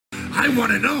I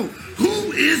want to know,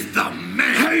 who is the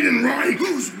man? Heidenreich!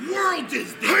 Whose world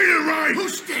is this? Heidenreich! Who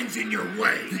stands in your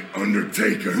way? The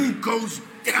Undertaker! Who goes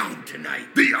down tonight?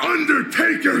 The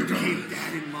Undertaker! Keep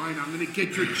that in mind. I'm going to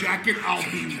get your jacket. I'll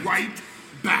be right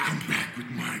back. Come back with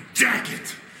my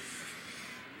jacket!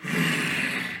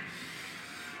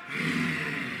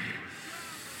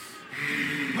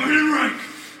 Heidenreich!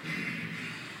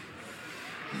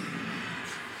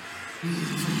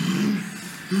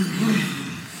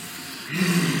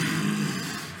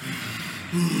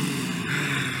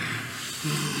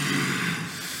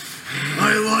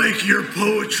 I like your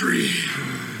poetry.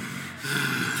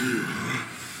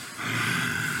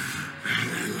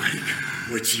 I like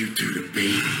what you do to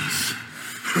babies.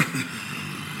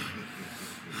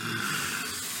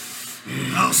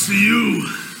 I'll see you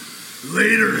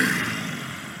later.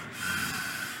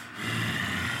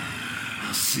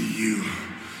 I'll see you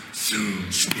soon,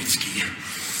 Snitsky.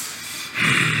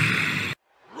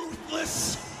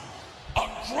 Ruthless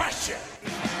aggression.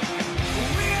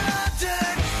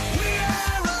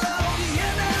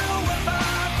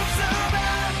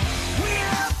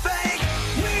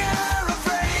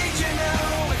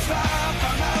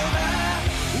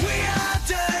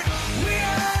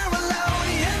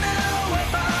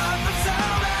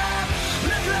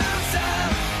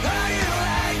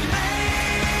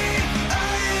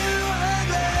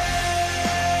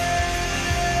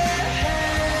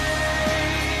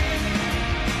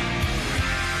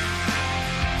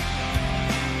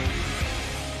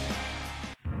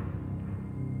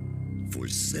 For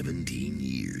 17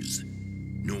 years,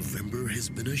 November has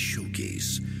been a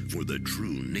showcase for the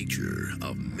true nature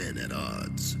of men at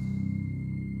odds.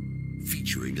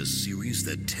 Featuring a series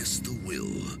that tests the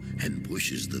will and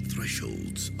pushes the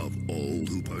thresholds of all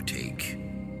who partake.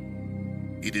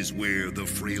 It is where the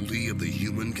frailty of the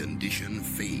human condition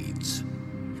fades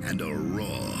and a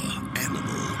raw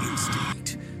animal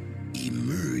instinct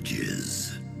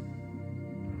emerges.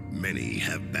 Many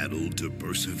have battled to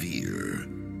persevere.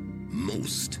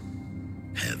 Most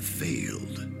have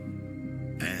failed.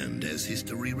 And as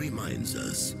history reminds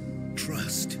us,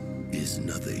 trust is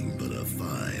nothing but a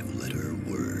 5-letter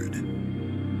word.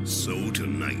 So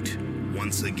tonight,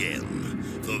 once again,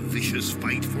 the vicious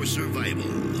fight for survival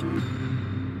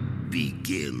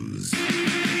begins.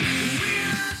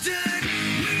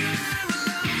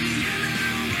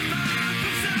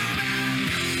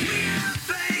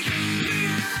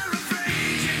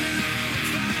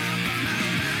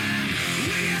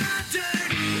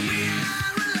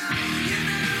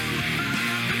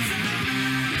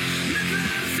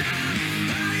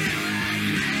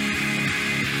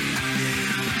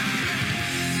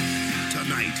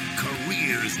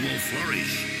 Careers will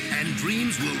flourish, and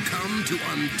dreams will come to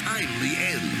untimely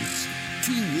ends.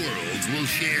 Two worlds will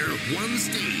share one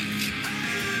stage.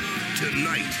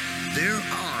 Tonight, there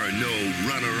are no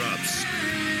runner-ups.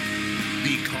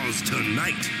 Because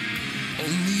tonight,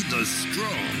 only the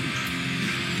strong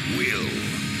will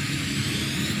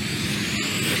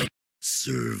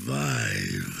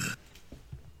survive.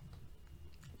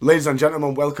 Ladies and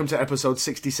gentlemen, welcome to episode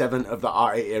 67 of the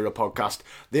R8 Era podcast,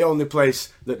 the only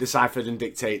place that deciphered and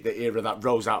dictate the era that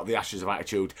rose out of the ashes of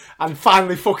Attitude and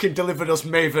finally fucking delivered us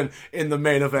Maven in the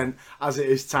main event, as it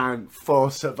is time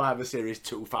for Survivor Series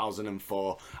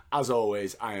 2004. As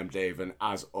always, I am Dave, and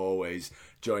as always,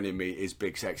 joining me is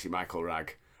Big Sexy Michael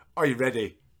Ragg. Are you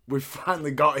ready? We've finally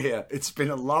got here. It's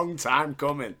been a long time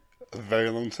coming. A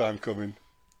very long time coming.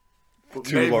 But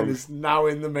Too Maven long. is now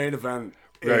in the main event.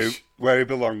 Where he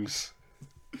belongs.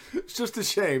 It's just a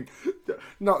shame,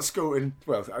 not scooting,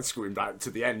 well, I'd scooting back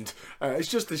to the end. It's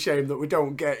just a shame that we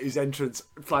don't get his entrance,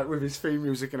 like with his theme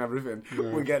music and everything. Yeah.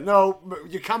 We get, no,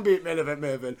 you can be at main event,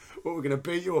 Maven, but we're going to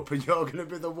beat you up and you're going to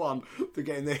be the one to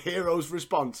getting the hero's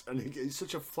response. And it's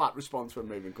such a flat response when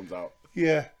Maven comes out.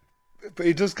 Yeah, but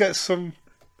he does get some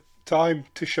time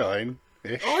to shine.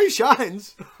 Oh, he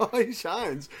shines. Oh, he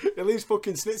shines. At least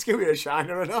fucking Snitsky with a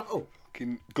shiner and all.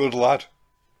 Fucking good lad.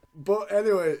 But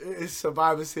anyway, it is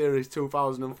Survivor Series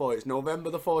 2004. It's November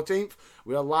the 14th.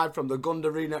 We are live from the Gund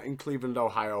Arena in Cleveland,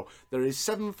 Ohio. There is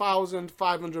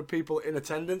 7,500 people in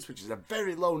attendance, which is a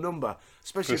very low number,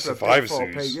 especially for a Survivor Big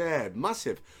 4 Series. Yeah,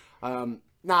 massive.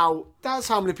 Now, that's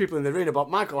how many people in the arena, but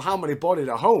Michael, how many boarded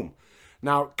at home?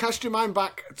 Now, cast your mind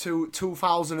back to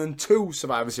 2002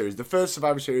 Survivor Series, the first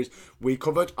Survivor Series we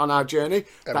covered on our journey.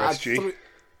 MSG.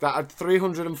 That had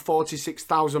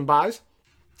 346,000 buys.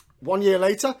 1 year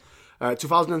later,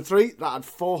 2003, that had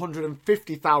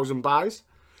 450,000 buys.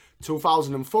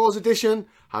 2004's edition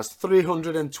has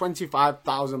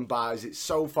 325,000 buys. It's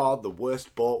so far the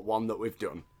worst bought one that we've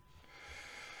done.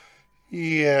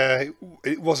 Yeah,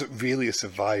 it wasn't really a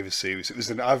Survivor Series. It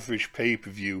was an average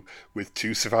pay-per-view with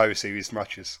 2 Survivor Series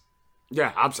matches.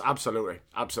 Yeah, absolutely.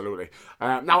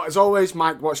 Now, as always,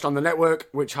 Mike watched on the network,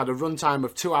 which had a runtime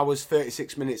of 2 hours,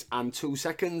 36 minutes and 2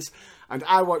 seconds. And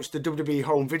I watched the WWE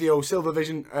Home Video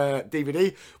Silvervision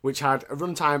DVD, which had a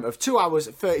runtime of 2 hours,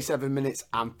 37 minutes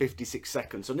and 56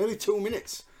 seconds. So nearly 2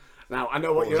 minutes. Now, I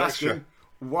know what you're asking. Extra?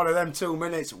 What are them 2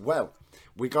 minutes? Well,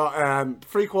 we got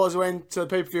 3/4 way into the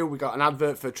pay-per-view. We got an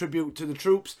advert for Tribute to the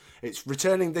Troops. It's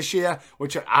returning this year,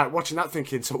 which I watching that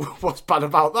thinking, so what's bad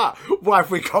about that? Why have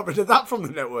we got rid of that from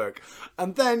the network?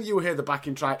 And then you hear the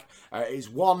backing track. It's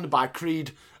One by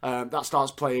Creed. That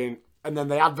starts playing, and then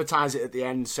they advertise it at the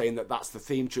end, saying that that's the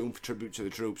theme tune for Tribute to the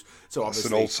Troops. So It's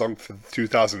obviously, an old song from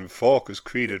 2004 because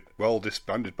Creed had well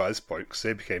disbanded by this point because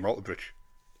they became Alter Bridge.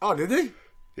 oh, did they?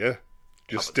 Yeah,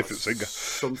 just different singer.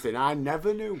 Something I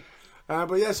never knew.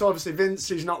 But yeah, so obviously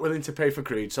Vince is not willing to pay for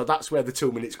Creed, so that's where the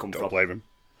 2 minutes come Don't from. blame him.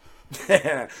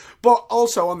 But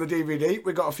also on the DVD,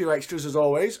 we got a few extras as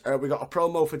always. We got a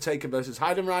promo for Taker versus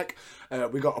Heidenreich.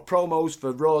 We got a promos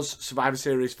for Raw's Survivor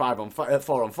Series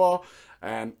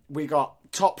 4-on-4. We got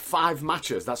top 5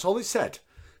 matches. That's all it said.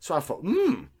 So I thought,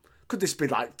 could this be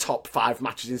like top 5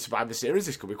 matches in Survivor Series?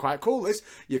 This could be quite cool. This,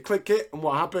 you click it, and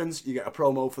what happens? You get a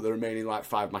promo for the remaining like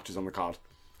 5 matches on the card.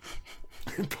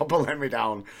 Proper let me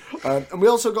down. And we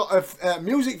also got a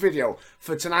music video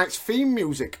for tonight's theme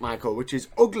music, Michael, which is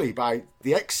Ugly by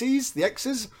the X's.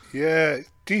 Yeah,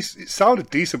 it sounded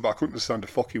decent, but I couldn't understand a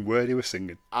fucking word he was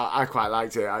singing. I quite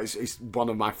liked it. It's one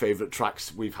of my favourite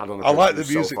tracks we've had on the I like the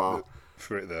so music far.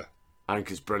 for it there. I think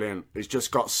it's brilliant. It's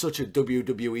just got such a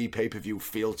WWE pay-per-view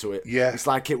feel to it. Yeah. It's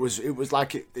like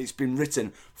it's been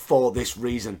written for this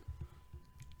reason.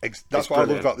 That's what I love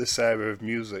brilliant. about this era of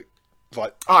music.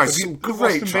 Like, It's some what's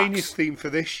great the Mania tracks. theme for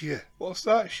this year? What's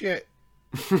that shit?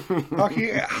 How can you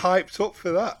get hyped up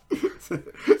for that?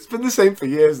 It's been the same for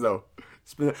years, though.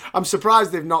 I'm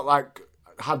surprised they've not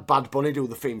had Bad Bunny do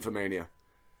the theme for Mania,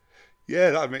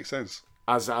 Yeah, that makes sense.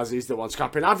 as he's the one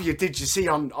scrapping. Did you see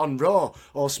on Raw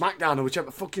or SmackDown or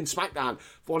whichever fucking SmackDown,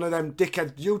 one of them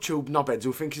dickhead YouTube knobheads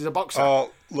who think he's a boxer?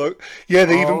 Oh, look. Yeah,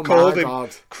 they even Oh, called my him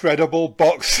God. Credible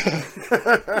Boxer.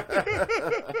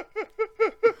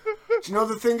 Do you know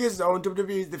the thing is though, in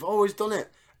WWE they've always done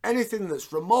it. Anything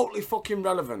that's remotely fucking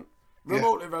relevant,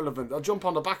 they'll jump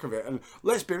on the back of it. And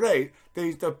let's be right,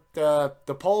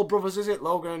 the Paul brothers, is it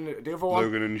Logan and the other one?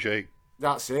 Logan and Jake.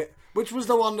 That's it. Which was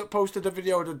the one that posted the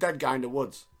video of the dead guy in the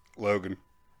woods? Logan.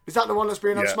 Is that the one that's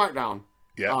been on Yeah. SmackDown?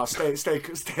 Yeah. Oh, stay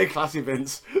classy,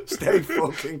 Vince. Stay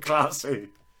fucking classy.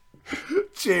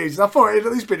 Jeez, I thought it'd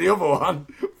at least be the other one.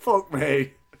 Fuck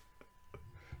me.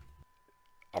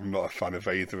 I'm not a fan of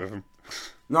either of them.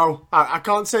 No, I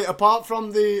can't say, apart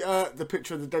from the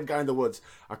picture of the dead guy in the woods,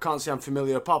 I can't say I'm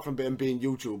familiar, apart from them being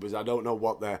YouTubers, I don't know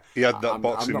what they're... He had that I'm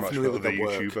boxing not match familiar with the their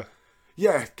work. YouTuber.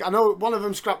 Yeah, I know one of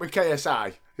them scrapped with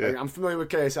KSI. Yeah. I'm familiar with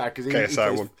KSI because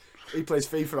KSI won. he plays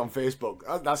FIFA on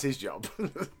Facebook. That's his job.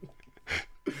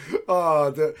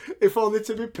 If only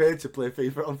to be paid to play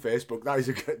FIFA on Facebook. That is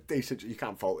a decent. You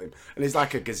can't fault him. And he's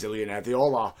like a gazillionaire. They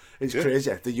all are. It's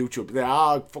crazy. The YouTube. They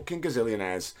are fucking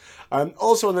gazillionaires.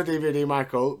 Also on the DVD,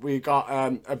 Michael, we got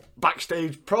a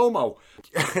backstage promo.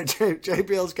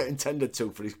 JBL's getting tended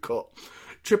to for his cut.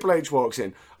 Triple H walks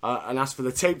in and asks for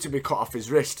the tape to be cut off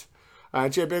his wrist.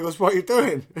 JBL goes, "What are you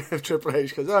doing?" Triple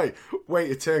H goes, "Hey, wait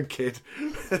your turn, kid."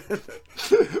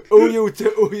 Who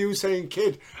you saying,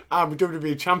 kid? I'm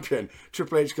WWE champion.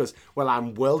 Triple H goes, "Well,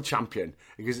 I'm world champion,"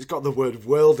 because it's got the word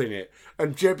world in it.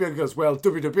 And JBL goes, "Well,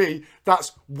 WWE,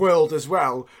 that's world as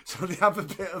well." So they have a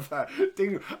bit of a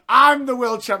thing. I'm the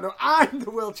world champion. I'm the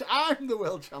world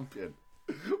champion.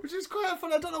 Which is quite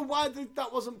fun. I don't know why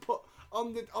that wasn't put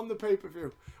on the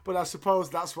pay-per-view. But I suppose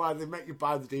that's why they make you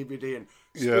buy the DVD. And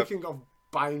speaking of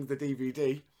buying the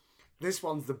DVD, this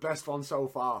one's the best one so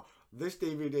far. This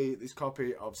DVD, this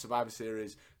copy of Survivor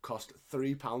Series, cost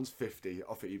 £3.50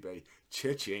 off eBay.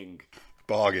 Cha-ching.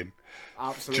 Bargain.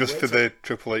 Absolutely. Just for the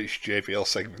Triple H JBL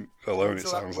segment alone, it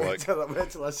sounds like. Wait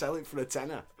till I sell it for a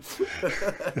tenner.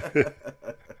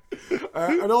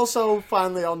 And also,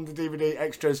 finally, on the DVD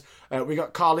extras, we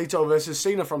got Carlito versus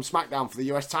Cena from SmackDown for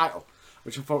the US title,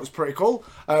 which I thought was pretty cool.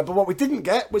 But what we didn't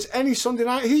get was any Sunday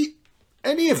Night Heat.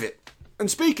 Any of it.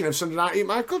 And speaking of Sunday Night Heat,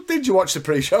 Michael, did you watch the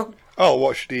pre-show? I'll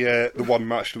watch the one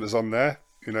match that was on there.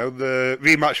 You know, the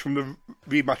rematch from the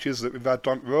rematches that we've had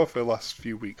on Raw for the last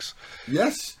few weeks.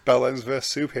 Yes. Bell Ends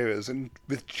versus Superheroes, and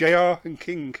with JR and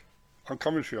King on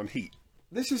commentary on Heat.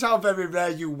 This is how very rare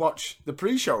you watch the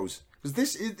pre-shows. Because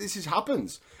this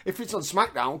happens. If it's on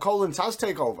SmackDown, Cole and Taz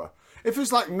take over. If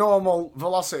it's like normal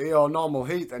velocity or normal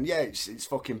heat, then yeah, it's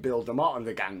fucking Bill DeMott and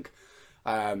the gang,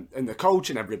 and the coach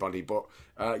and everybody. But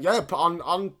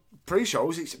on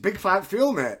pre-shows, it's a big fight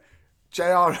feel, mate.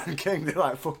 JR and King, they're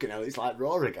like, fucking hell, it's like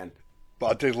Raw again. But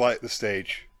I did like the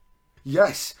stage.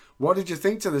 Yes. What did you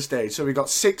think to the stage? So we got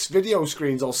 6 video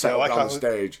screens all set up on the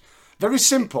stage. Very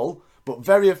simple, but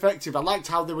very effective. I liked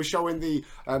how they were showing the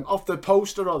off the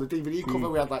poster or the DVD cover.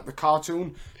 We had like the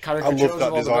cartoon caricatures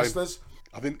of all the wrestlers.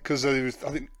 I think because I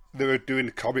think they were doing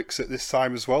the comics at this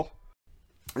time as well.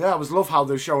 Yeah, I love how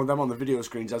they're showing them on the video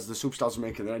screens as the superstars are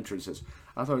making their entrances.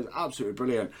 I thought it was absolutely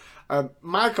brilliant.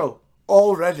 Michael,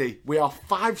 already we are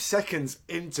 5 seconds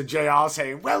into JR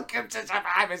saying, "Welcome to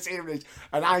Survivor Series,"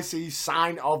 and I see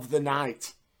sign of the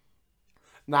night.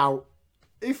 Now,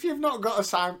 if you've not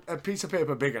got a piece of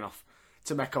paper big enough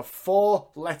to make a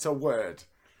 4-letter word,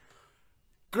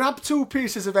 grab 2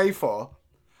 pieces of A4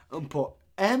 and put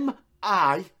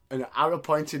M-I and an arrow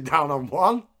pointing down on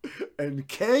one, and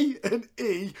K and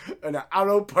E and an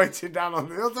arrow pointing down on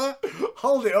the other.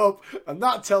 Hold it up, and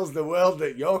that tells the world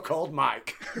that you're called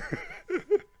Mike.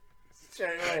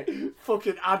 Straight away,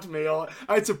 fucking add me, or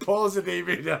I had to pause the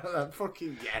DVD.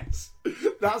 Fucking yes.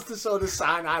 That's the sort of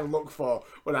sign I look for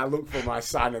when I look for my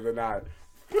sign of the night.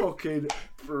 Fucking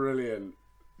brilliant.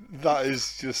 That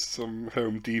is just some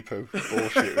Home Depot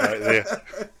bullshit right there.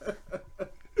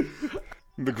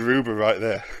 MacGruber right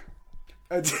there.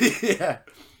 Yeah.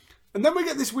 And then we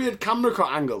get this weird camera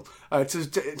cut angle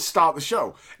to start the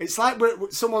show. It's like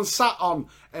someone sat on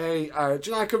do you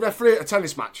know, like a referee at a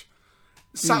tennis match?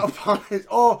 Sat up on it,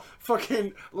 or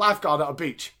fucking lifeguard at a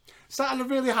beach. Sat on a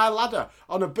really high ladder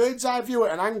on a bird's eye view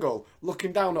at an angle,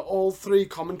 looking down at all 3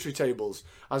 commentary tables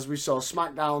as we saw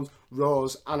SmackDown,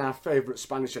 Raws, and our favourite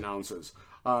Spanish announcers.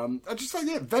 I just like,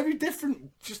 yeah, very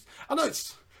different. Just, I know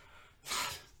it's.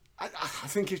 I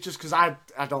think it's just because I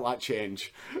don't like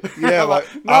change. Yeah, like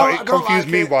it confused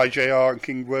me why JR and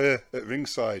King were at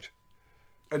ringside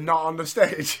and not on the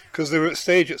stage because they were at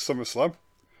stage at SummerSlam.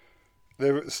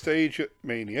 They were at the stage at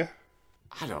Mania.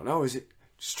 I don't know. Is it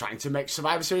just trying to make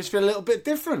Survivor Series feel a little bit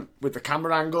different with the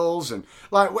camera angles and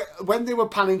like when they were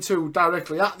panning to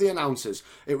directly at the announcers,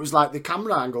 it was like the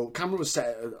camera was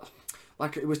set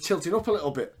like it was tilting up a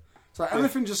little bit. It's like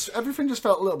everything just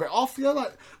felt a little bit off. Yeah,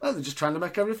 like they're just trying to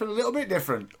make everything a little bit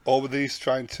different. Or were these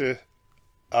trying to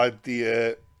add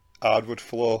the hardwood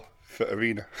floor for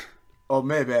Arena? Or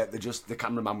maybe the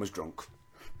cameraman was drunk.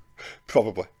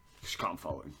 Probably. Just can't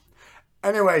follow him.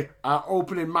 Anyway, our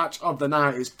opening match of the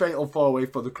night is Fatal 4-Way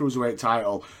for the Cruiserweight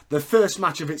title. The first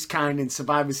match of its kind in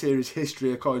Survivor Series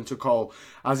history, according to Cole,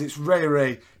 as it's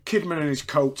Ray, Kidman and his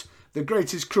coat, the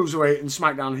greatest Cruiserweight in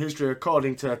SmackDown history,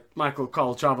 according to Michael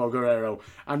Cole, Chavo Guerrero,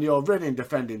 and your reigning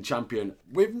defending champion,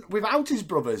 without his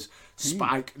brothers,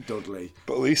 Spike Dudley.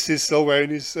 But at least he's still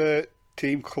wearing his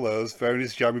team clothes, wearing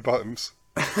his jammy bottoms.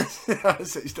 So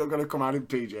he's still going to come out in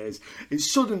PJs.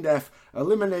 It's sudden death,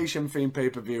 elimination theme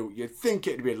pay-per-view. You'd think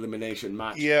it'd be an elimination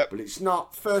match, but it's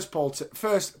not. First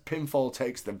pinfall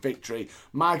takes the victory.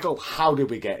 Michael, how did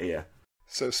we get here?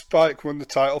 So Spike won the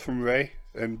title from Ray,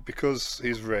 and because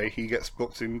he's Ray, he gets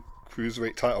booked in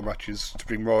Cruiserweight title matches to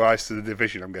bring more eyes to the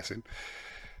division, I'm guessing.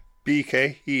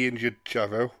 BK, he injured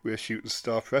Chavo with a shooting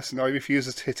star press, and now he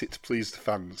refuses to hit it to please the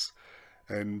fans.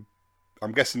 And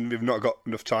I'm guessing we've not got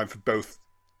enough time for both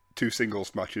 2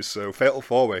 singles matches, so Fatal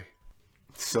 4-Way.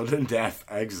 Sudden death,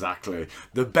 exactly.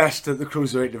 The best that the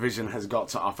Cruiserweight division has got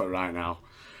to offer right now.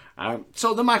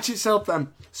 So the match itself then,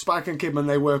 Spike and Kidman,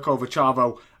 they work over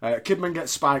Chavo. Kidman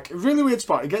gets Spike, a really weird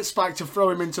spot. He gets Spike to throw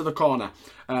him into the corner.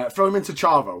 Throw him into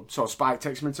Chavo. So Spike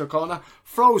takes him into a corner,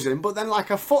 throws him, but then like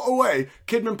a foot away,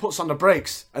 Kidman puts on the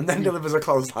brakes and then delivers a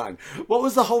clothesline. What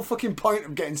was the whole fucking point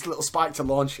of getting little Spike to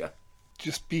launch you?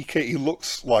 Just BK, he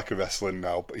looks like a wrestler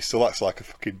now, but he still acts like a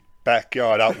fucking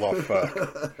backyard outlaw fuck.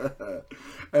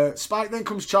 Spike then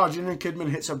comes charging and Kidman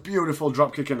hits a beautiful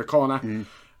dropkick in the corner.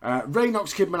 Ray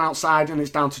knocks Kidman outside and it's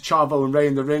down to Chavo and Ray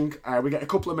in the ring. We get a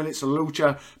couple of minutes of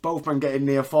lucha, both men getting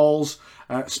near falls.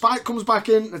 Spike comes back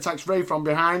in and attacks Ray from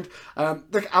behind. I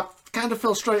kind of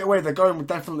feel straight away they're going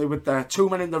definitely with the 2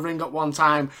 men in the ring at one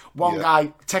time. One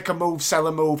guy, take a move, sell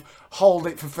a move, hold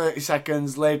it for 30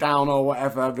 seconds, lay down or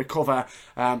whatever, recover.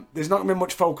 There's not going to be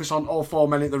much focus on all 4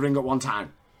 men in the ring at one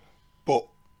time. But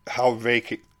how Ray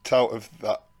kicked out of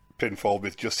that pinfall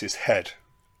with just his head,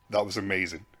 that was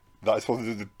amazing. That is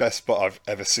probably the best spot I've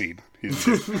ever seen. We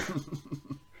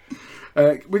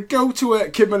go to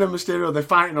Kidman and Mysterio. They're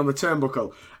fighting on the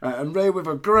turnbuckle. And Ray with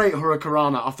a great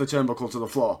hurricanrana off the turnbuckle to the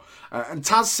floor. And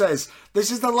Taz says, "This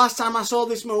is the last time I saw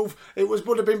this move. It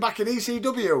would have been back in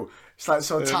ECW." It's like,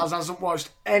 so Taz hasn't watched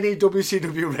any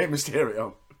WCW Rey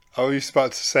Mysterio. I was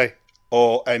about to say,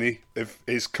 or any of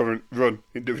his current run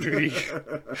in WWE.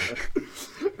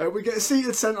 We get a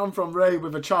seated sent on from Ray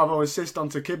with a Chavo assist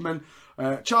onto Kidman.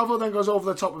 Chavo then goes over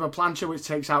the top with a plancha which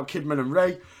takes out Kidman and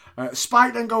Ray.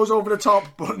 Spike then goes over the top,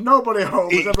 but nobody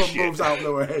home as everyone moves out of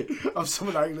the way of some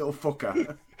of that little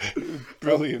fucker.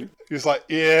 Brilliant. He was like,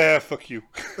 yeah, fuck you.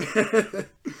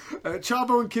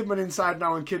 Chavo and Kidman inside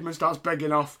now, and Kidman starts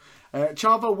begging off.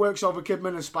 Chavo works over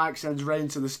Kidman and Spike sends Ray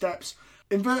into the steps.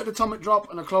 Inverted atomic drop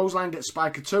and a clothesline gets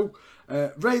Spike a 2.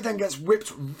 Ray then gets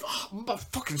whipped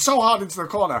fucking so hard into the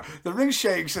corner. The ring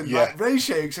shakes and like, Ray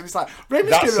shakes, and it's like, Ray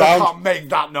Mysterio can't make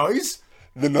that noise.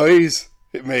 The noise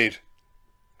it made.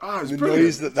 Oh, the brilliant.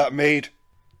 noise that made.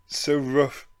 So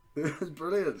rough. It was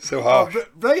brilliant. So harsh.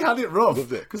 Ray had it rough.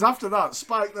 Loved it. Because after that,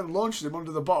 Spike then launched him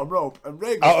under the bottom rope, and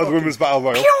Ray goes out of the Women's Battle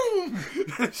Royal.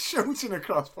 shooting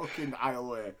across fucking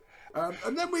aisleway.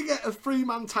 And then we get a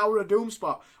 3-man Tower of Doom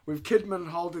spot with Kidman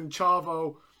holding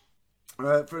Chavo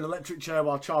for an electric chair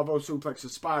while Chavo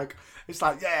suplexes Spike. It's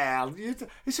like, yeah,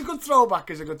 it's a good throwback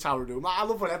as a good Tower of Doom. I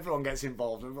love when everyone gets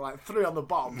involved. And like 3 on the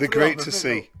bottom. They're great to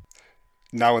see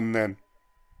now and then.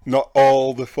 Not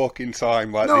all the fucking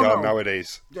time like they are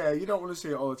nowadays. Yeah, you don't want to see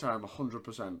it all the time,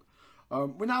 100%.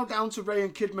 We're now down to Ray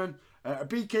and Kidman. A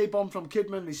BK bomb from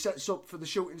Kidman. He sets up for the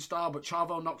shooting star, but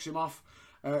Chavo knocks him off.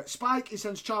 Spike, he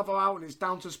sends Chavo out, and it's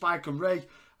down to Spike and Ray.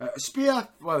 A spear,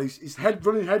 well, he's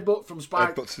running headbutt from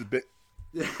Spike. Headbutt to the bit.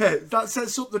 Yeah, that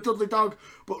sets up the Dudley Dog,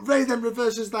 but Ray then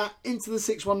reverses that into the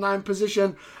 619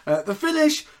 position. The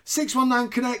finish, 619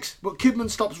 connects, but Kidman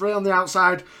stops Ray on the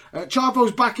outside.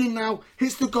 Chavo's back in now,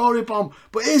 hits the gory bomb,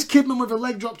 but here's Kidman with a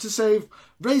leg drop to save.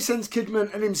 Ray sends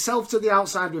Kidman and himself to the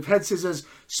outside with head scissors.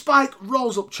 Spike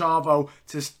rolls up Chavo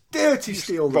to dirty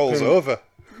steal the rolls pin. over.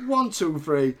 1, 2,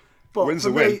 3. But Wins for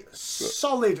the win. me,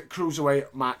 solid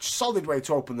cruiserweight match, solid way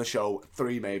to open the show.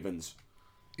 3 Mavens.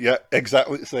 Yeah,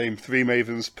 exactly the same. 3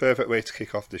 Mavens, perfect way to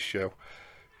kick off this show.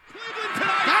 Dial it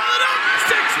up!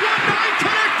 619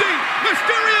 connecting!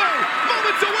 Mysterio!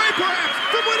 Moments away, perhaps,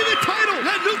 from winning the title!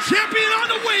 That new champion on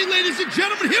the way, ladies and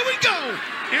gentlemen. Here we go!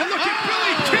 And look at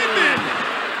Billy Kidman!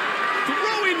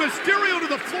 Throwing Mysterio to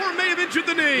the floor, may have injured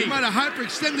the knee. He might have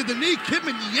hyperextended the knee.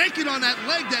 Kidman yanking on that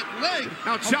leg.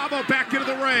 Now Chavo back into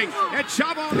the ring. And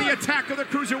Chavo on the attack of the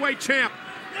Cruiserweight champ.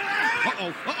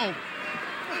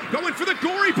 Going for the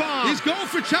gory bomb. He's going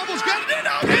for Chavo's got it.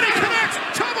 And he connects.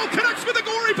 Chavo connects with the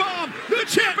gory bomb. The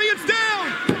champion's down.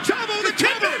 Chavo the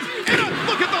champion. And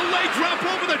look at the leg drop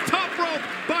over the top rope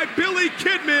by Billy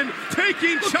Kidman,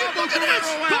 taking Chavo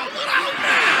Guerrero out.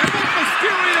 And look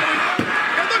Mysterio.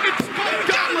 And look at Spike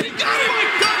Dudley.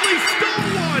 Spike Dudley stole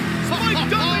one. Spike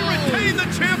Dudley retained the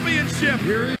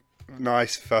championship.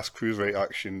 Nice, fast cruiserweight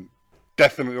action.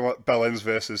 Definitely like Bellends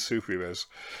versus Superheroes.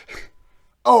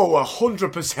 Oh,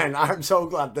 100%. I'm so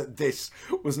glad that this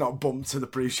was not bumped to the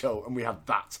pre-show and we had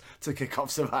that to kick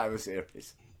off Survivor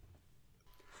Series.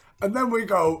 And then we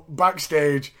go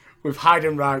backstage with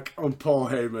Heidenreich and Paul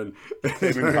Heyman.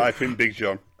 Heyman hyping Big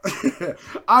John.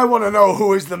 I want to know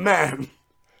who is the man.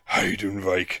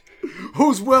 Heidenreich.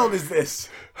 Whose world is this?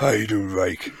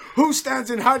 Heidenreich. Who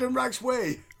stands in Heidenreich's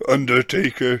way?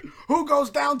 Undertaker. Who goes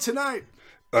down tonight?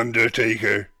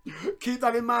 Undertaker. Keep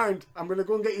that in mind. I'm going to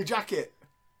go and get your jacket.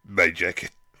 My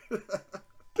jacket.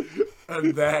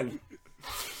 And then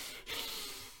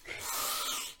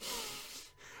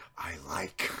I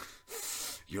like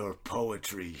your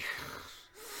poetry.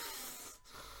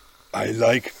 I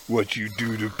like what you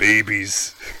do to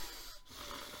babies.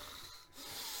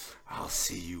 I'll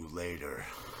see you later.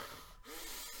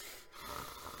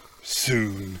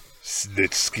 Soon,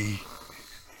 Snitsky.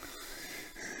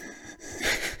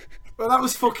 Well, that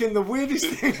was fucking the weirdest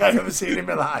thing I've ever seen in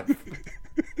my life.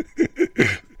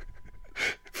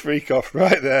 Freak off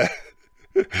right there.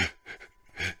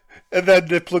 And then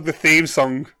they plug the theme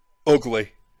song,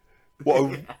 Ugly.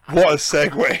 What a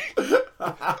segue.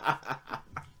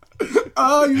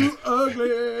 Are you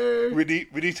ugly?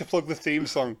 We need to plug the theme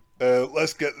song.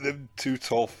 Let's get them 2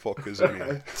 tall fuckers in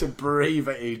here. To breathe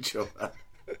at each other.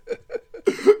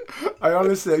 I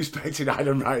honestly expected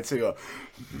Heidenreich to go,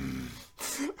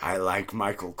 I like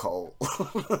Michael Cole.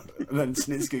 And then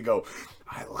Snitsky go,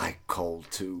 I like Cole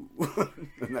too.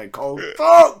 And then Cole,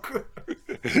 fuck!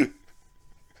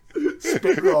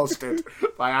 Spit roasted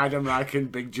by Heidenreich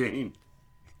and Big Gene.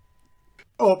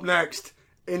 Up next,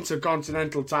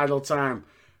 Intercontinental title time.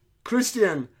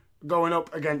 Christian going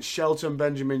up against Shelton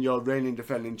Benjamin, your reigning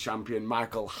defending champion.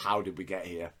 Michael, how did we get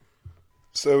here?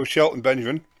 So, Shelton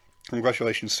Benjamin,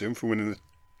 congratulations to him for winning the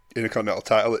Intercontinental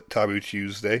title at Taboo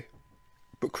Tuesday.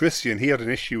 But Christian, he had an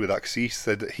issue with that because he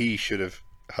said that he should have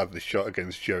had the shot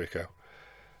against Jericho.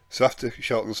 So after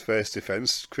Shelton's first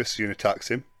defence, Christian attacks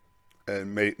him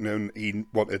and made it known he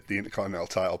wanted the Intercontinental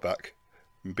title back.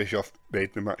 And Bischoff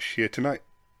made the match here tonight.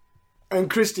 And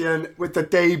Christian with the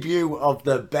debut of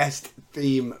the best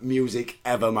theme music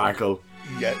ever, Michael.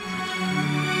 Yeah.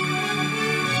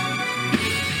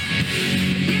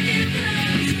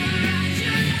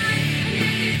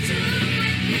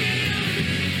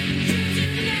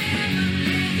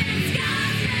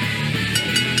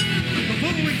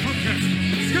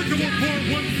 Scheduled for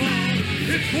one fall,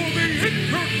 it's for the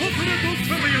Intercontinental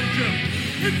Championship.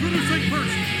 Introducing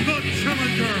first, the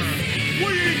challenger,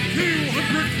 weighing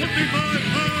 225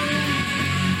 pounds,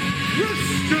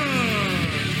 Christian.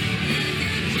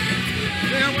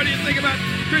 Yeah, what do you think about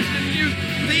Christian's new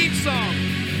theme song?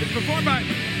 It's performed by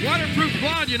Waterproof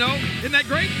Blonde, you know. Isn't that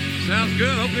great? Sounds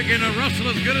good. Hope they can wrestle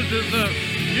as good as his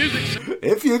music.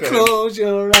 If you close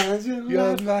your eyes,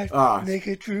 Your life, make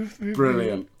it true for me.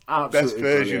 Brilliant. Absolutely Best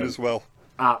version brilliant. as well.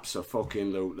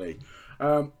 Absolutely.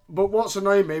 But what's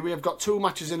annoying me, we have got 2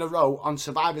 matches in a row on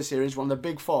Survivor Series, one of the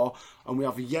big 4, and we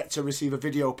have yet to receive a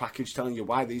video package telling you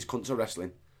why these cunts are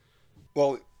wrestling.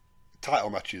 Well, title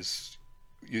matches,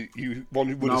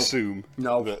 one would assume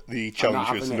that the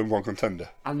challenger is the number 1 contender.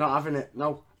 I'm not having it,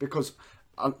 no, because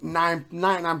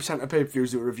 99% of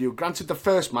pay-per-views that we review, granted the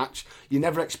first match, you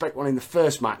never expect one in the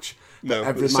first match. No,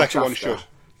 every but the match second one after, should.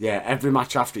 Yeah, every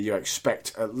match after you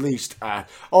expect at least,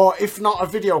 or if not a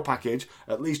video package,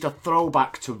 at least a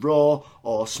throwback to Raw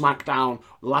or SmackDown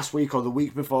last week or the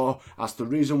week before. That's the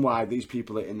reason why these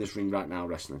people are in this ring right now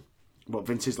wrestling. But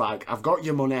Vince is like, I've got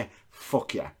your money,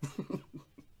 fuck yeah.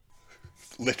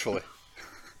 Literally.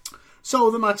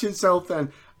 So the match itself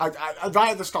then, I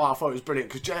right at the start I thought it was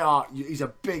brilliant because JR, he's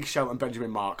a big Shelton Benjamin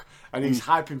mark and he's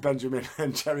hyping Benjamin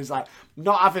and Jerry's like,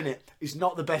 not having it, he's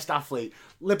not the best athlete.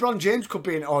 LeBron James could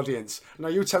be an audience. Now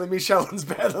you telling me Shelton's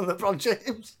better than LeBron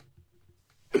James?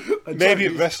 Maybe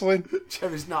at wrestling.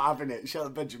 Jerry's not having it.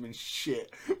 Shelton Benjamin's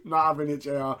shit. Not having it,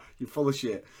 JR. You're full of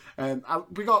shit.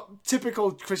 We got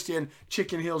typical Christian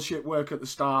chicken heel shit work at the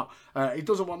start. He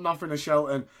doesn't want nothing of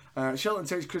Shelton. Shelton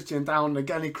takes Christian down and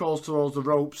again he crawls towards the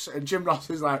ropes and Jim Ross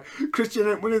is like, Christian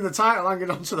ain't winning the title hanging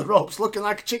onto the ropes looking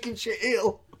like a chicken shit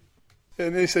heel.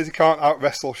 And then he says he can't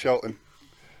out-wrestle Shelton.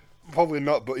 Probably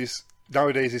not, but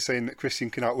nowadays he's saying that Christian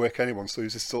can outwork anyone, so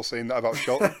he's still saying that about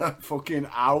Shelton. Fucking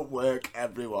outwork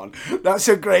everyone. That's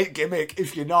a great gimmick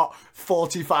if you're not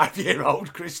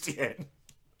 45-year-old Christian.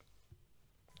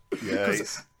 Yeah,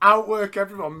 outwork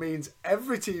everyone means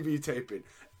every TV taping,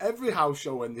 every house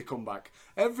show when they come back,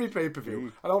 every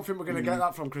pay-per-view. I don't think we're going to get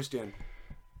that from Christian.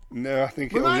 No, I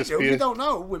think We it'll might just do. be. We don't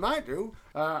know. We might do.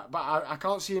 But I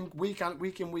can't see him week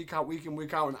in, week out,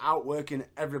 and outworking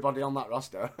everybody on that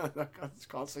roster. I just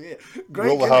can't see it. Great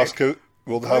Will the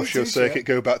gimmick. house show t-shirt. circuit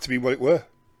go back to being what it were?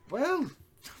 Well,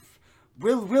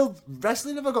 will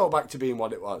wrestling ever go back to being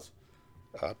what it was?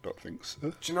 I don't think so.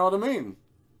 Do you know what I mean?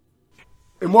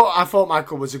 In what I thought,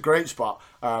 Michael, was a great spot.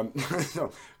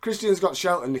 Christian's got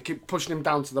Shelton. They keep pushing him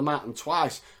down to the mat, and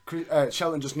twice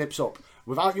Shelton just nips up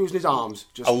without using his arms.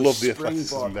 Just I love the springboard.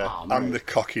 athleticism there Oh, and mate. the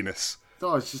cockiness.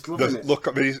 Oh, it's just loving it. Look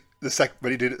at me.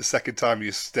 When he did it the second time, you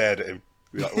just stared at him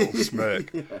with that little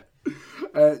smirk.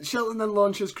 Shelton then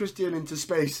launches Christian into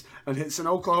space and hits an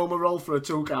Oklahoma roll for a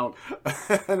 2 count.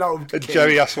 And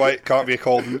Jerry asks why it can't be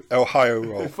called an Ohio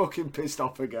roll. They're fucking pissed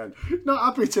off again. Not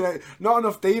happy today. Not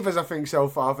enough divas, I think, so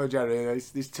far for Jerry.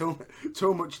 There's too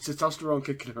much testosterone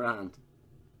kicking around.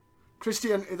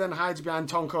 Christian then hides behind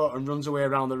Tonko and runs away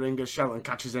around the ring as Shelton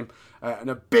catches him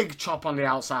and a big chop on the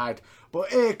outside.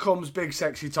 But here comes big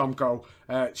sexy Tonko.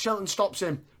 Shelton stops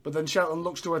him, but then Shelton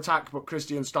looks to attack, but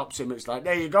Christian stops him. It's like,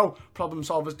 there you go. Problem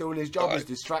solver's doing his job, his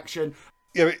distraction.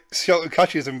 Yeah, but Shelton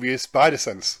catches him with his spider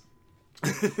sense.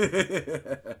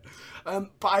 But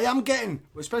I am getting,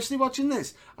 especially watching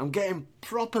this, I'm getting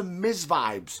proper Miz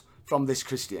vibes from this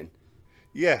Christian.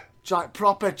 Yeah. It's like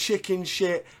proper chicken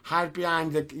shit, hide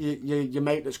behind your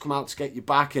mate that's come out to get you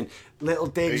back and little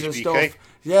digs and HBK. stuff.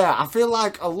 Yeah, I feel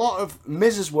like a lot of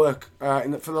Miz's work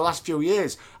for the last few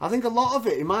years, I think a lot of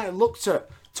it, he might have looked at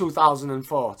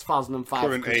 2004, 2005.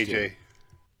 Current Christian. AJ.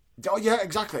 Oh, yeah,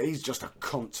 exactly. He's just a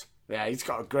cunt. Yeah, he's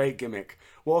got a great gimmick.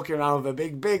 Walking around with a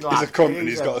big lad. He's a cunt and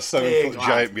he's got a 7-foot lad.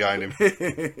 giant behind him.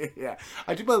 Yeah,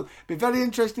 well, be very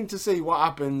interesting to see what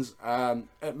happens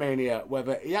at Mania,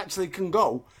 whether he actually can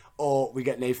go or we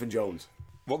get Nathan Jones.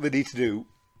 What they need to do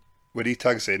when he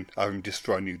tags in, have him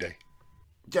destroy New Day.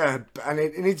 Yeah, and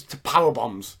it needs to power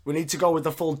bombs. We need to go with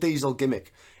the full Diesel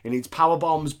gimmick. It needs power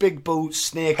bombs, big boots,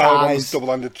 snake Powerbombs, eyes.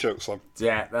 double-handed chokeslam.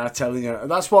 Yeah, they're telling you.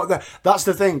 That's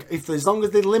the thing. As long as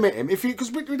they limit him,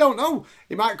 because we don't know,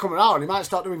 he might come out and he might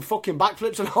start doing fucking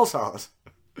backflips and all sorts.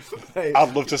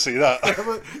 I'd love to see that.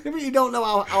 but you don't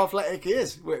know how athletic he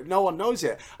is. No one knows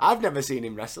it. I've never seen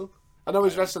him wrestle. I know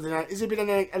he's wrestled in... Has he been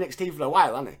in NXT for a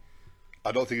while, hasn't he?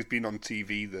 I don't think he's been on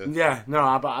TV there. Yeah,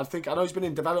 no, but I know he's been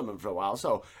in development for a while.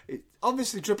 So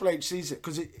obviously Triple H sees it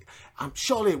because I'm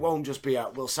surely it won't just be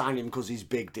we'll sign him because he's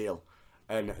big deal,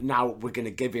 and now we're going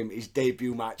to give him his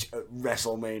debut match at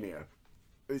WrestleMania.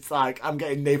 It's like I'm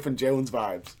getting Nathan Jones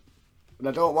vibes, and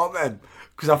I don't want them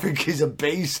because I think he's a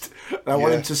beast. And I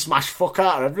want him to smash fuck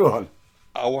out of everyone.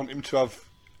 I want him to have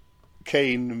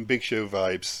Kane and Big Show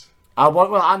vibes. I want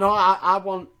him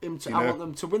to. I want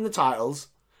them to win the titles.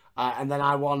 And then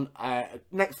I want,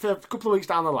 for a couple of weeks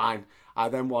down the line, I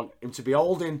then want him to be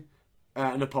holding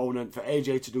an opponent for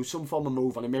AJ to do some form of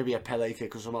move on him, maybe a Pele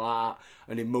kick or something like that,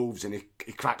 and he moves and he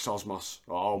cracks Osmos,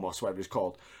 or Omos, whatever it's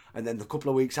called. And then the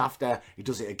couple of weeks after, he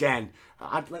does it again.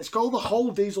 Let's go the whole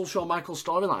Diesel Shawn Michaels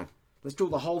storyline. Let's do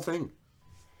the whole thing.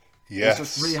 Yes.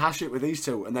 Let's just rehash it with these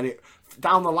two. And then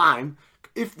down the line...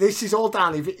 If this is all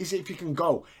down, if you can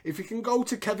go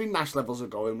to Kevin Nash levels of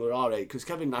going, we're all right, because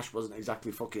Kevin Nash wasn't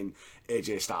exactly fucking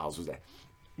AJ Styles, was he?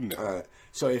 No.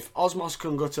 So if Osmos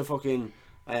can go to fucking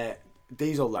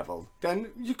Diesel level, then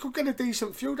you could get a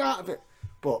decent feud out of it.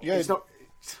 But it's not.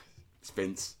 It's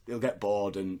Vince. He'll get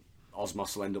bored, and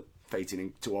Osmos will end up fighting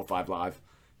in 205 Live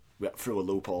through a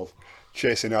loophole,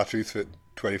 chasing R-Truth for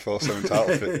 24/7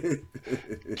 title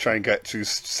fit. Try and get to his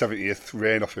 70th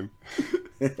reign off him.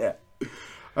 Yeah.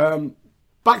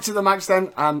 Back to the match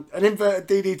then. An inverted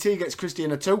DDT gets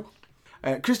Christian a 2.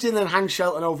 Christian then hangs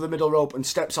Shelton over the middle rope and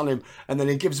steps on him, and then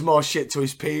he gives more shit to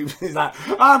his peeps. He's like,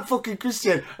 I'm fucking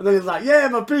Christian. And then he's like, yeah,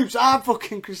 my peeps, I'm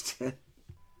fucking Christian.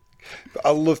 But I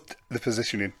loved the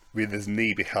positioning with his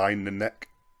knee behind the neck.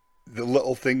 The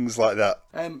little things like that.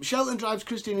 Shelton drives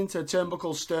Christian into a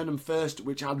turnbuckle sternum first,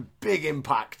 which had big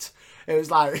impact. It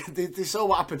was like, they saw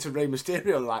what happened to Rey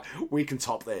Mysterio, like, we can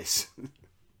top this.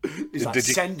 He's like,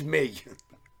 send me.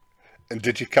 And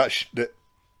did you catch that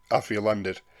after he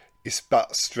landed, he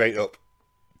spat straight up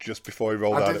just before he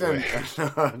rolled out of the way?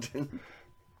 No, I didn't.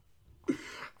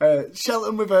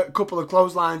 Shelton with a couple of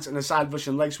clotheslines and a side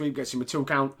Russian leg sweep gets him a 2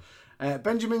 count.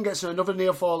 Benjamin gets another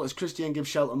near fall as Christian gives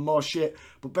Shelton more shit,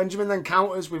 but Benjamin then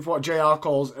counters with what JR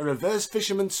calls a reverse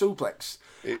fisherman suplex.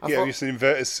 It's an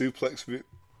inverted suplex,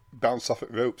 bounce off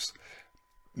at ropes.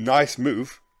 Nice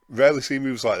move. Rarely see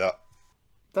moves like that.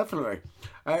 Definitely.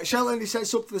 Shelton, he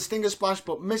sets up for the Stinger Splash,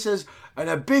 but misses, and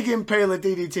a big Impaler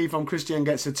DDT from Christian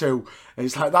gets a 2. And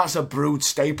it's like, that's a Brood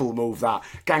staple move, that.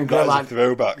 Gangrel that is a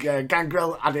throwback. Yeah,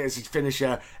 Gangrel had it as his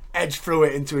finisher, Edge threw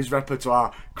it into his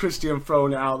repertoire, Christian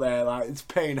throwing it out there, like, it's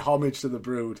paying homage to the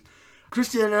Brood.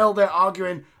 Christian and Earl, they're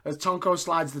arguing as Tonko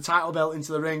slides the title belt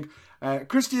into the ring.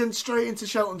 Christian straight into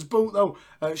Shelton's boot though.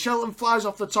 Shelton flies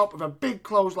off the top with a big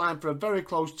clothesline for a very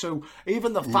close 2.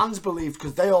 Even the fans believed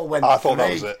because they all went. I thought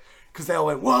that was it. Because they all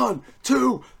went 1,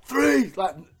 2, 3.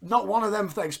 Like not one of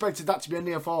them expected that to be a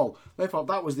near fall. They thought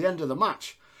that was the end of the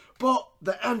match. But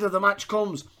the end of the match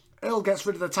comes. Earl gets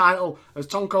rid of the title as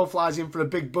Tonko flies in for a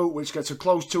big boot, which gets a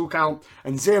close 2 count.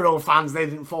 And 0 fans, they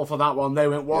didn't fall for that one. They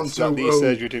went 1, 2. The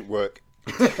surgery didn't work.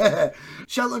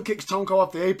 Shelton kicks Tonko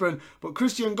off the apron, but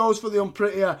Christian goes for the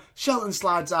unprettier. Shelton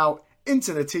slides out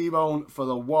into the T-bone for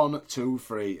the 1, 2,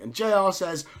 3. And JR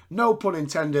says, no pun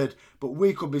intended, but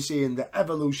we could be seeing the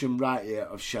evolution right here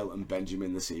of Shelton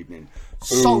Benjamin this evening.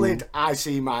 Solid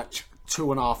IC match,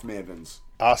 2.5 Mavens.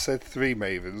 I said 3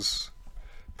 Mavens.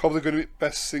 Probably going to be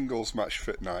best singles match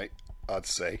for tonight, I'd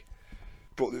say.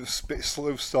 But it was a bit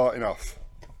slow starting off.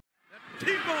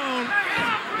 T-bone!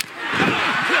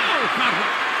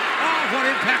 Oh, what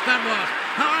impact that was.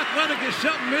 How athletic is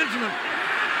Shelton Benjamin?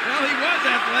 Well, he was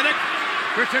athletic.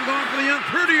 Christian going for the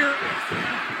unprettier.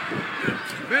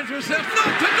 Benjamin says,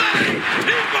 not today!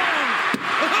 T-bone!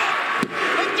 A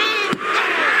 2, 3,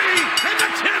 and the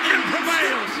champion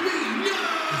prevails!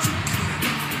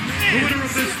 The winner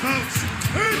of this bout,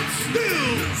 and still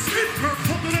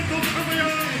Intercontinental Champion,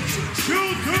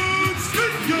 Shelton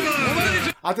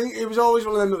Benjamin! I think it was always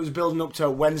one of them that was building up to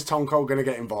when's Tonko going to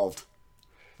get involved?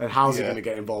 And how's he going to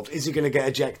get involved? Is he going to get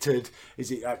ejected? Is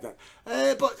he?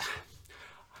 But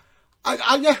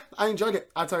I enjoyed it.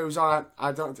 I thought it was alright.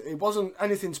 It wasn't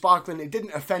anything sparkling. It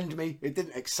didn't offend me. It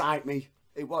didn't excite me.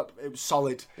 It was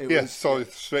solid.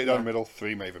 Solid, straight down the middle,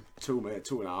 3 Maven.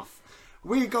 2.5.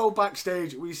 We go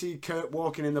backstage. We see Kurt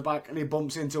walking in the back, and he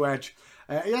bumps into Edge.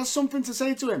 He has something to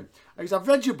say to him. He says, I've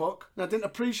read your book, and I didn't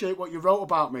appreciate what you wrote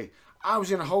about me. I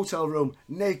was in a hotel room,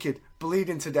 naked,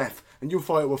 bleeding to death, and you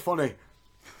thought it were funny.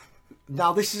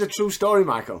 Now, this is a true story,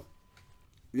 Michael.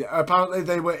 Yeah, apparently,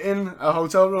 they were in a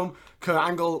hotel room. Kurt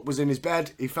Angle was in his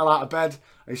bed. He fell out of bed.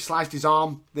 He sliced his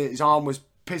arm. His arm was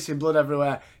pissing blood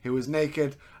everywhere. He was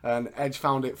naked, and Edge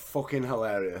found it fucking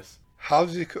hilarious. How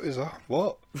did he cut his arm?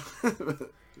 What?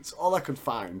 It's all I could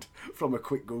find from a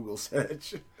quick Google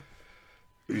search.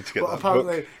 You need to get But that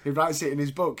apparently book. he writes it in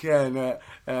his book, and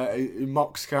he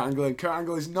mocks Kurt Angle, and Kurt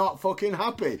Angle is not fucking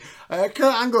happy. Kurt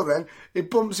Angle then, he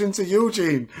bumps into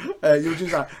Eugene.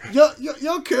 Eugene's like,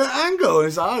 you're Kurt Angle. And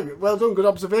he's like, "Oh, well done, good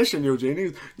observation, Eugene. He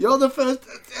goes, you're the first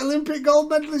Olympic gold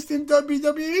medalist in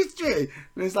WWE history.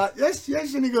 And he's like, yes.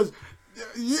 And he goes,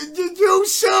 you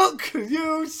suck.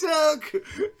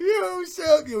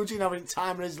 Eugene having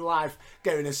time of his life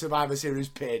getting a Survivor Series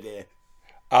payday.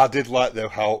 I did like, though,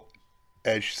 how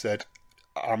Edge said,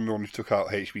 I'm the one who took out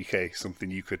HBK,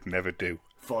 something you could never do.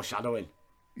 Foreshadowing.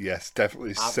 Yes,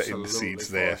 definitely setting the Absolutely seeds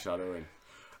there. foreshadowing.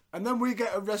 And then we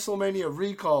get a WrestleMania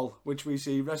recall, which we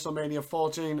see WrestleMania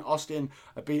 14, Austin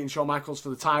beating Shawn Michaels for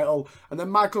the title. And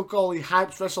then Michael Cole, he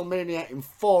hypes WrestleMania in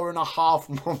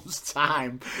 4.5 months'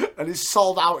 time. And it's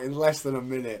sold out in less than a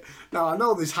minute. Now, I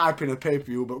know this hyping a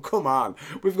pay-per-view, but come on.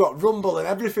 We've got Rumble and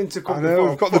everything to come I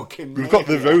know, before we've got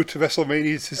the road to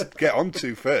WrestleMania to get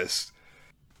onto first.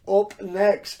 Up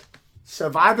next,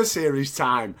 Survivor Series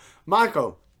time.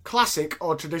 Michael, classic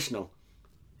or traditional?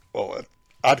 Well,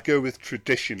 I'd go with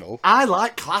traditional, I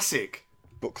like classic.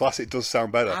 but classic does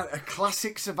sound better. A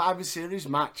classic Survivor Series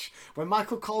match. When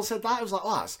Michael Cole said that, I was like,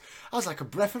 oh, that was like a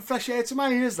breath of fresh air to my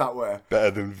ears, that were.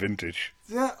 Better than vintage.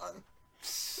 Yeah.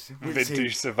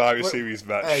 Vintage Survivor Series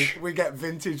match. Hey, we get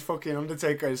vintage fucking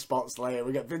Undertaker spots later.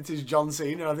 We get vintage John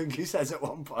Cena, I think he says at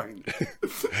one point.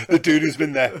 The dude who's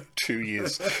been there 2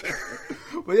 years.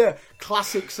 But yeah,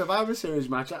 classic Survivor Series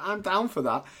match. I'm down for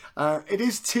that. It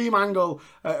is Team Angle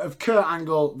of Kurt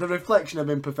Angle, the reflection of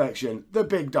imperfection, the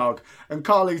big dog, and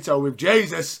Carlito with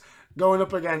Jesus going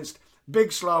up against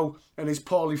Big Slow and his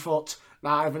poorly foot.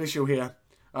 Now, I have an issue here.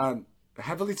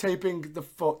 Heavily taping the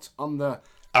foot on the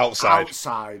outside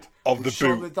of the boot.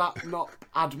 Surely that not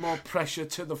add more pressure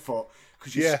to the foot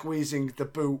because you're squeezing the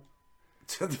boot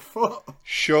to the foot.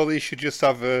 Surely you should just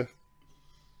have a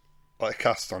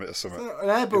cast on it or something. An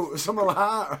air boot or something like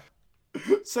that.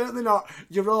 Certainly not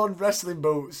your own wrestling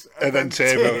boots. And then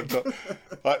tape.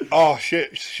 Like, oh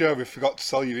shit, sure, we forgot to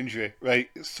sell your injury. Right,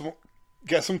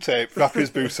 get some tape, wrap his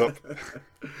boots up.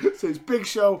 So it's Big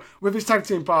Show with his tag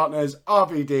team partners,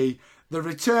 RVD, the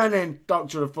returning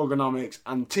Doctor of Thugonomics,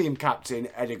 and team captain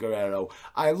Eddie Guerrero.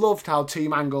 I loved how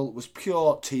Team Angle was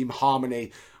pure team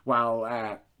harmony,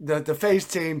 while the face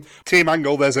team... Team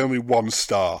Angle, there's only one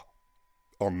star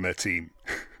on their team.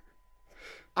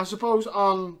 I suppose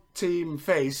on Team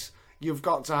Face, you've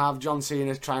got to have John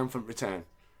Cena's triumphant return.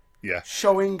 Yeah.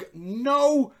 Showing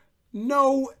no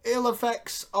ill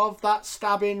effects of that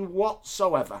stabbing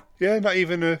whatsoever. Yeah, not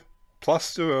even a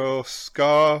plaster or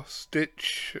scar,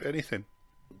 stitch, anything.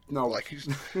 No. Like he's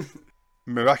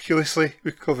miraculously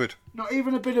recovered. Not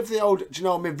even a bit of the old, do you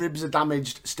know, my ribs are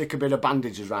damaged, stick a bit of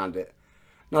bandages around it.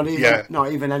 Not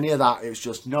even any of that. It was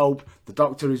just, nope, the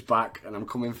doctor is back and I'm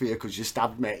coming for you because you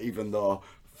stabbed me, even though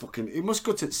fucking... It must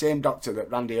go to the same doctor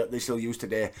that they still use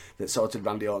today that sorted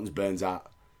Randy Orton's burns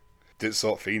out. Didn't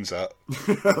sort Fiends out.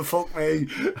 Fuck me.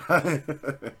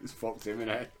 It's fucked him,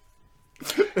 innit?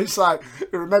 It's like,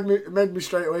 it made me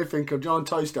straight away think of John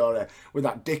Toy Story with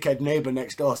that dickhead neighbour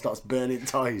next door starts burning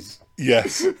toys.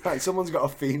 Yes. Like someone's got a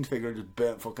Fiend figure and just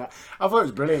burnt fuck out. I thought it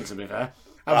was brilliant, to be fair.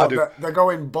 I thought they're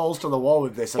going balls to the wall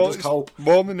with this. I just hope...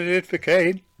 More than they did for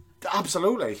Kane.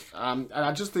 Absolutely. And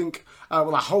I just think, I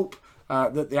hope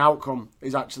that the outcome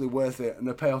is actually worth it and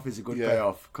the payoff is a good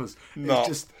payoff because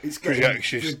it's getting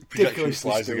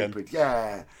ridiculously stupid. Again.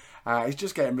 Yeah. It's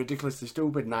just getting ridiculously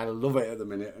stupid and I love it at the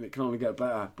minute and it can only get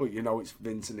better. But you know it's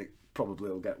Vince and it probably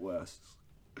will get worse.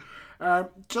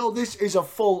 So this is a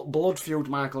full blood feud,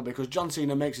 Michael, because John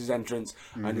Cena makes his entrance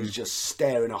and he's just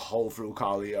staring a hole through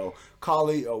Carlito.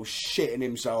 Carlito shitting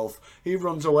himself. He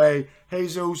runs away.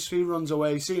 Jesus, he runs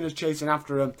away. Cena's chasing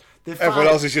after him. Everyone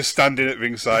else is just standing at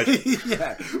ringside.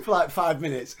 Yeah, for like 5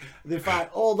 minutes. They fight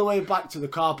all the way back to the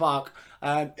car park.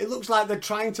 It looks like they're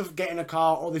trying to get in a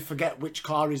car or they forget which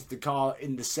car is the car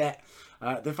in the set.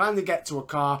 They finally get to a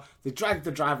car. They drag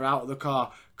the driver out of the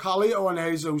car. Carlito and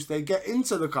Jesus, they get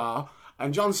into the car.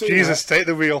 And John Cena... Jesus, take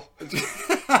the wheel.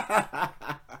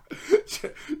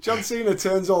 John Cena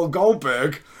turns all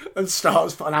Goldberg and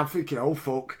starts... And I'm thinking, oh,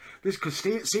 fuck. Because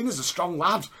Cena's a strong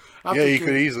lad. You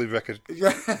could easily reckon.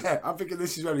 Yeah, I'm thinking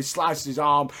this is where he slices his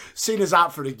arm. Cena's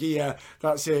out for a gear.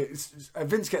 That's it.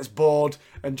 Vince gets bored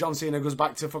and John Cena goes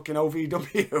back to fucking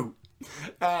OVW.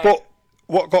 But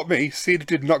what got me, Cena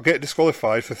did not get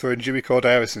disqualified for throwing Jimmy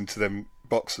Corderas into them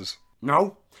boxes.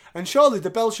 No. And surely the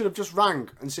bell should have just rang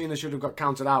and Cena should have got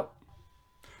counted out.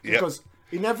 Because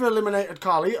He never eliminated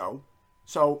Carlito,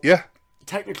 so Yeah.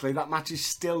 technically that match is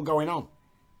still going on.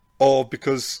 Or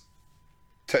because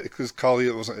technically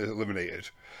Carlito wasn't eliminated,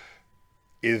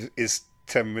 his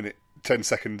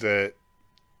 10-second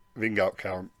ring out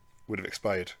count would have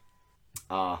expired.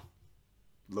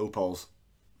 Loopholes.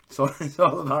 So it's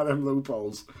all about them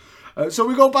loopholes. So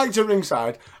we go back to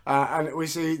ringside, and we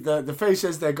see the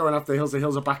faces, they're going after the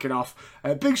Hills are backing off.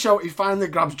 Big Show, he finally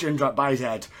grabs Jindrak by his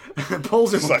head and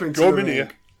pulls him up into the ring. Here.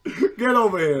 Get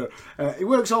over here. He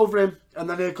works over him, and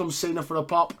then here comes Cena for a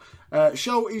pop.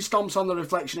 Show, he stomps on the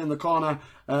reflection in the corner,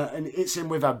 and hits him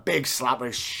with a big slap.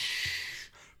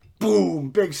 Boom,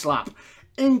 big slap.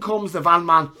 In comes the Van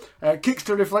Man, kicks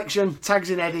to reflection, tags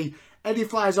in Eddie. Eddie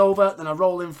flies over, then a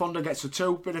Rolling Thunder gets a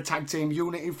 2. Bit of tag team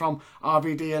unity from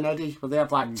RVD and Eddie, but they have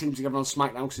team together on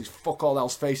SmackDown because he's fuck all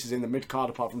else faces in the mid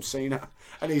card apart from Cena,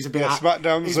 and he's a bit.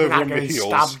 SmackDown's overrun with heels.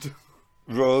 Stabbed.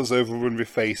 Raw's overrun with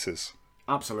faces.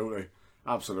 Absolutely.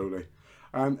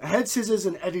 Head scissors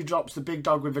and Eddie drops the big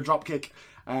dog with a drop kick.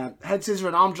 Head scissor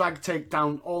and arm drag take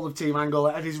down all of Team Angle.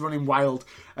 Eddie's running wild,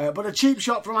 but a cheap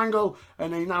shot from Angle,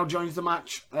 and he now joins the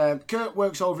match. Kurt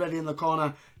works over Eddie in the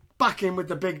corner. Back in with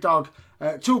the big dog.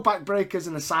 2 back breakers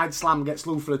and a side slam gets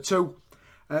Lou for a 2.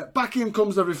 Back in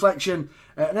comes the reflection.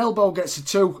 An elbow gets a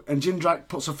 2. And Jindrak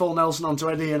puts a full Nelson onto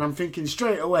Eddie. And I'm thinking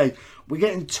straight away, we're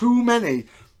getting too many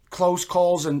close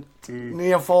calls and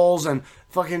near falls and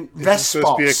fucking vest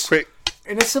spots.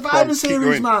 In a Survivor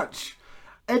Series match.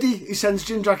 Eddie, he sends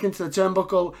Jindrak into the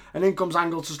turnbuckle, and in comes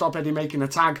Angle to stop Eddie making a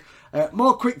tag.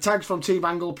 More quick tags from Team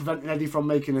Angle, preventing Eddie from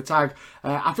making a tag.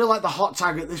 I feel like the hot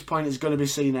tag at this point is going to be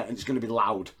Cena, and it's going to be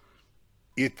loud.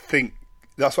 You'd think,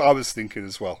 that's what I was thinking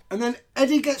as well. And then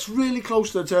Eddie gets really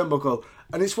close to the turnbuckle,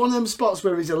 and it's one of them spots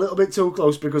where he's a little bit too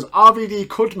close because RVD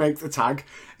could make the tag,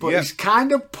 but he's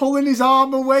kind of pulling his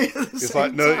arm away at the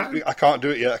same time. No, I can't do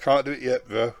it yet,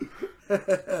 bro.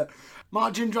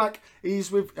 Mark Jindrak, he's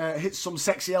hits some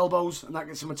sexy elbows, and that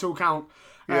gets him a 2 count.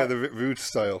 Yeah, the Rude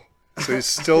style. So he's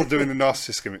still doing the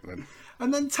narcissist gimmick then.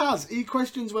 And then Taz, he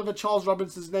questions whether Charles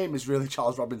Robinson's name is really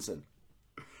Charles Robinson.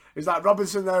 Is that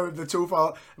Robinson there with the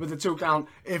 2 count,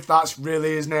 if that's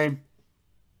really his name?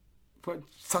 But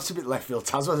that's a bit left field,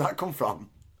 Taz. Where did that come from?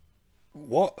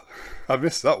 What? I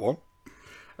missed that one.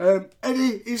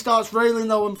 Eddie, he starts railing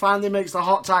though and finally makes the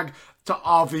hot tag to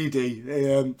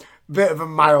RVD. Bit of a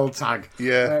mild tag.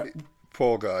 Yeah,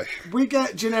 poor guy. We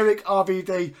get generic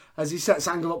RVD as he sets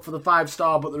Angle up for the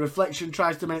 5-star, but the reflection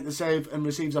tries to make the save and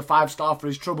receives a 5-star for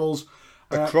his troubles.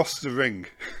 Across the ring.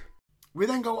 We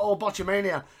then go all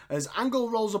Botchamania as Angle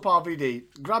rolls up RVD,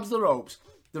 grabs the ropes.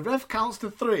 The ref counts to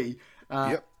 3.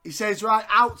 He says, right,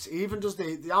 out. He even does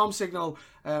the arm signal.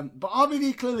 But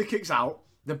RVD clearly kicks out.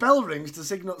 The bell rings to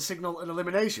signal an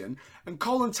elimination. And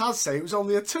Cole and Taz say it was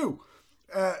only a 2.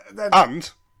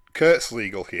 And Kurt's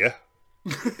legal here.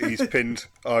 He's pinned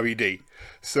RVD.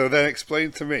 So then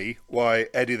explain to me why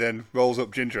Eddie then rolls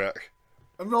up Jindrak.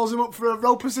 And rolls him up for a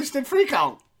rope-assisted free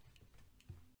count.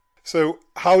 So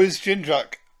how is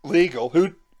Jindrak legal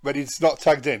when he's not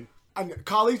tagged in? And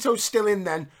Carlito's still in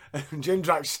then, and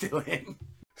Jindrak's still in.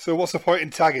 So what's the point in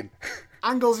tagging?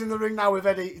 Angle's in the ring now with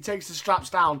Eddie. He takes the straps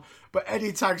down, but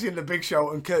Eddie tags in the Big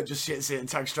Show, and Kurt just shits it and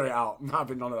tags straight out. I'm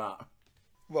having none of that.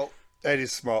 Well,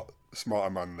 Eddie's smarter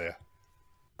man there.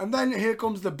 And then here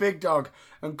comes the big dog,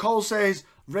 and Cole says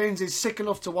Reigns is sick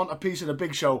enough to want a piece of the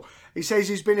Big Show. He says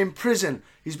he's been in prison,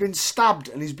 he's been stabbed,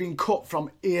 and he's been cut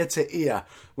from ear to ear.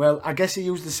 Well, I guess he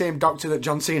used the same doctor that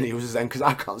John Cena uses then, because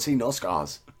I can't see no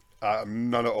scars.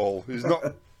 None at all. He's not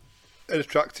an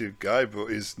attractive guy, but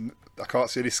I can't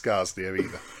see any scars there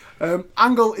either.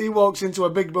 Angle, he walks into a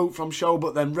big boot from Show,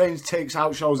 but then Reigns takes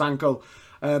out Show's ankle.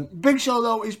 Big Show,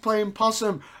 though, is playing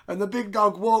possum, and the big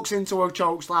dog walks into a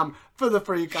chokeslam for the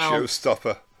free count.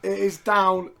 Showstopper. It is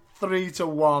down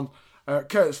 3-1.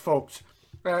 Kurt's fucked.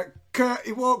 Kurt,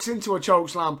 he walks into a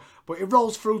chokeslam, but he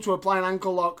rolls through to apply an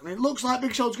ankle lock, and it looks like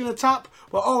Big Show's going to tap,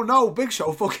 but oh no, Big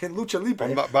Show fucking Lucha Libre.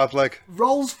 On that bad leg.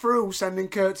 Rolls through, sending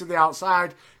Kurt to the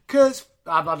outside. Kurt's,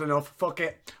 I've had enough, fuck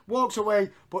it. Walks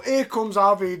away, but here comes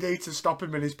RVD to stop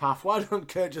him in his path. Why don't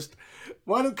Kurt just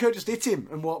hit him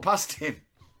and walk past him?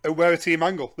 And where a Team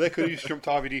Angle? They could have just jumped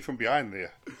RVD from behind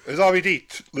there. As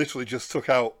RVD literally just took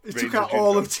out... He took out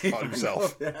all of Team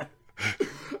himself. Yeah.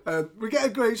 We get a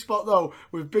great spot though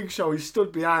with Big Show. He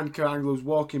stood behind Kurt Angle, who's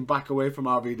walking back away from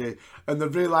RVD, and the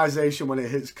realisation when it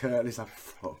hits Kurt, he's like,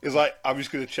 fuck. He's like, I'm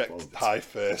just going to check high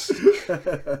first.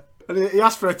 And he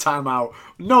asked for a timeout.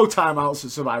 No timeouts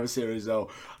at Survivor Series though.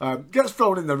 Gets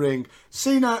thrown in the ring.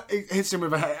 Cena hits him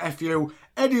with a FU.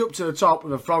 Eddie up to the top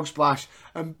with a frog splash.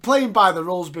 And playing by the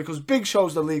rules because Big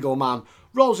Show's the legal man,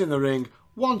 rolls in the ring,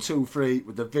 1, 2, 3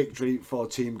 with the victory for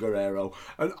Team Guerrero.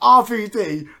 And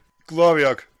RVD, Glory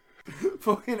hug.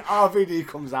 fucking RVD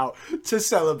comes out to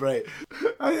celebrate.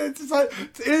 And it's like,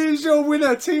 here's your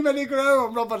winner, Team Eddie Guerrero.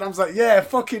 And Rob Van Dam's like, yeah,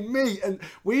 fucking me. And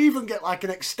we even get like an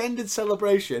extended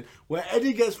celebration where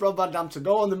Eddie gets Rob Van Dam to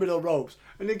go on the middle ropes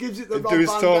and he gives it to Rob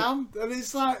Van Dam. And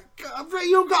it's like,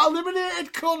 you got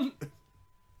eliminated, cunt.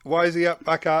 Why is he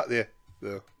back out there,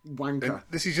 though? Wanker. And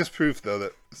this is just proof, though,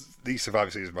 that these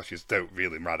Survivor Series matches don't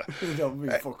really matter. They don't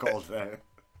mean fuck all there.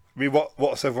 I mean,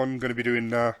 what's everyone going to be doing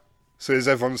now? So is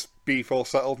everyone's beef all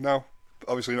settled now?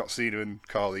 Obviously not Cena and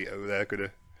Carlito. They're going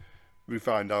to... We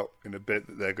find out in a bit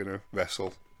that they're going to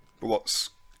wrestle. But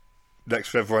what's next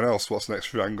for everyone else? What's next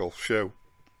for Angle? Show.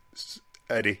 It's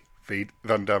Eddie v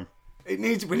Van Dam. We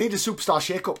need a superstar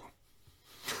shake-up.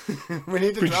 We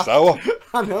need a Prince draft. Sour.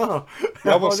 I know.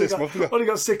 Yeah, what's this month ago? Only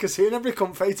got sick of seeing every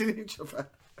cunt fighting each other.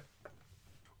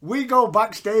 We go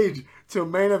backstage to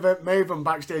main event Maven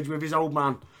backstage with his old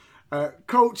man.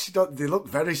 Coach, they look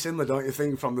very similar, don't you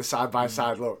think, from the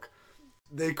side-by-side look?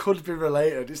 They could be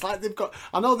related. It's like they've got...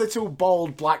 I know they're two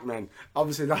bald black men.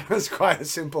 Obviously, that's quite a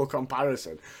simple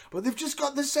comparison. But they've just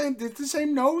got the same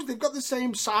nose. They've got the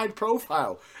same side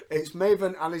profile. It's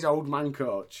Maven and his old man,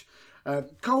 Coach.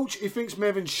 Coach, he thinks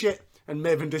Maven's shit, and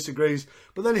Maven disagrees.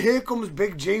 But then here comes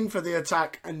Big Gene for the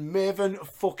attack, and Maven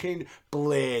fucking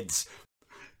blades.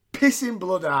 Pissing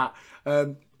blood out.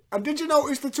 And did you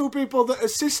notice the two people that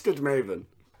assisted Maven?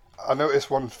 I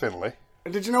noticed one Finlay.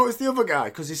 And did you notice the other guy?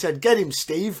 Because he said, get him,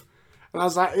 Steve. And I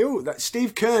was like, ew, that's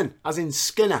Steve Kern, as in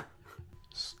Skinner.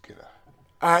 Skinner.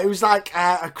 He was like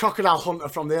a crocodile hunter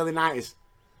from the early 90s.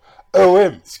 Oh,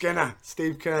 him. Skinner.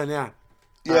 Steve Kern, yeah.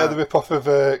 Yeah, the rip-off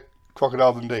of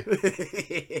Crocodile Dundee.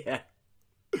 Yeah.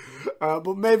 But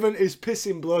Maven is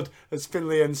pissing blood as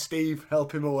Finlay and Steve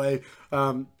help him away.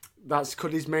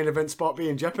 Could his main event spot be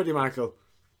in jeopardy, Michael?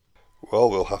 Well,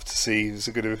 we'll have to see. Is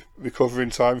it going to recover in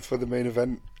time for the main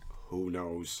event? Who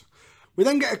knows? We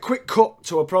then get a quick cut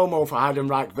to a promo for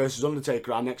Heidenreich versus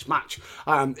Undertaker, our next match.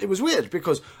 It was weird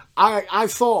because I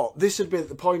thought this had been at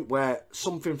the point where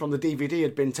something from the DVD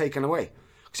had been taken away.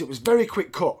 Because it was very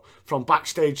quick cut from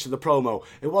backstage to the promo.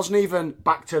 It wasn't even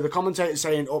back to the commentator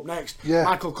saying up next. Yeah.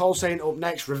 Michael Cole saying up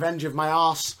next, revenge of my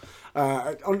arse.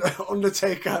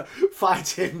 Undertaker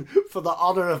fighting for the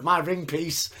honour of my ring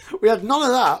piece. We had none of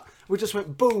that. We just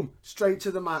went boom, straight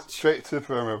to the match. Straight to the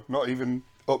promo. Not even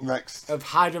up next. Of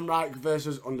Heidenreich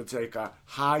versus Undertaker.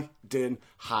 Heidenreich.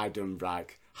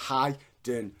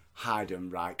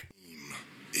 Heidenreich.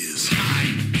 Is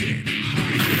Heiden.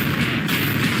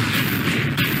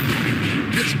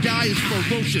 This guy is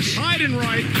ferocious.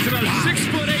 Heidenreich is about a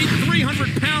 6'8",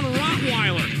 300-pound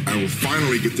Rottweiler. I will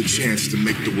finally get the chance to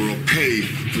make the world pay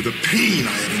for the pain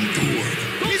I have endured.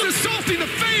 He's assaulting the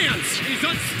fans. He's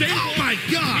unstable. Oh, my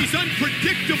God. He's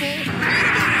unpredictable.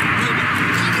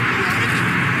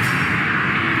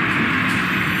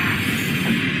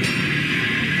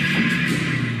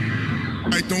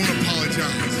 I don't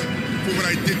apologize for what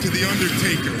I did to The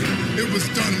Undertaker. It was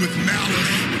done with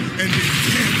malice and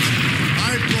intent.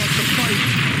 I brought the fight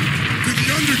to The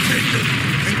Undertaker.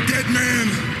 And Dead Man,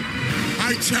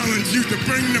 I challenge you to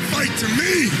bring the fight to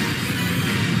me.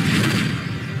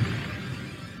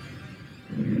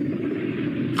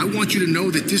 I want you to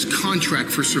know that this contract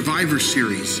for Survivor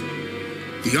Series,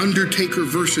 The Undertaker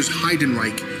versus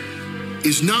Heidenreich,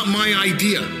 is not my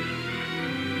idea.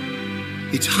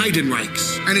 It's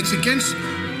Heidenreich's, and it's against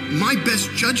my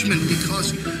best judgment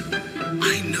because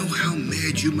I know how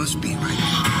mad you must be right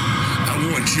now.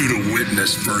 I want you to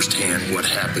witness firsthand what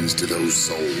happens to those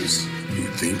souls who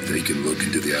think they can look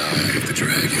into the eye of the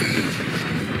dragon.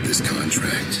 This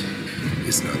contract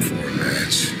is not for a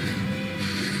match.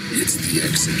 It's the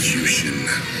execution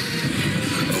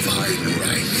of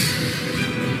Heidenreich.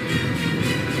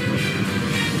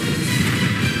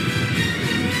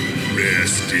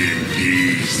 Rest in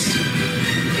peace.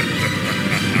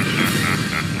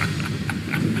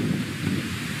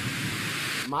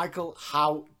 Michael,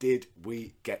 how did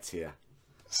we get here?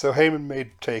 So Heyman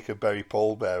made Taker bury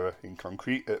Paul Bearer in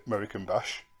concrete at American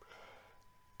Bash.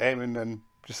 Heyman then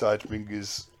decided to bring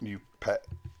his new pet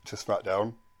to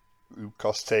SmackDown, who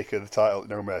cost Taker the title at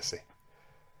No Mercy.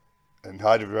 And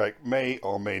Heidenreich may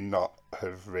or may not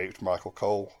have raped Michael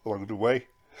Cole along the way,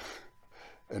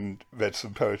 and read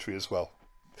some poetry as well.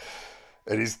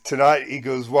 And tonight he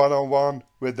goes one-on-one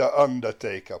with the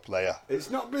Undertaker player. It's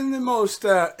not been the most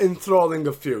enthralling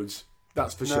of feuds,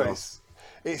 that's for sure.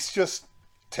 It's just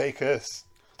Taker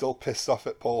still pissed off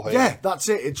at Paul Heyman. Yeah, that's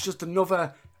it. It's just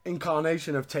another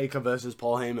incarnation of Taker versus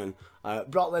Paul Heyman.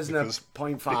 Brock Lesnar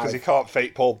 0.5 because he can't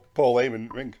fake Paul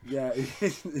Heyman ring. Yeah,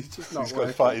 it's just not He's got working.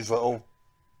 to fight his little.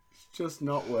 It's just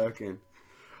not working.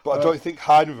 But I don't think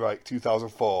Heidenreich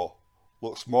 2004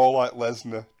 looks more like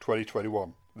Lesnar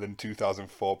 2021 than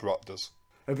 2004 Brock does.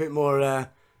 A bit more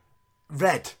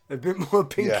red, a bit more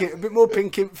pink, Yeah. a bit more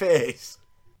pink in face.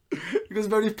 He goes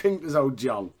very pink as old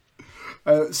John.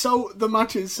 So the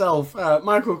match itself,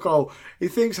 Michael Cole, he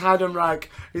thinks Heidenreich,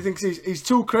 he thinks he's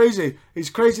too crazy. He's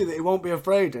crazy that he won't be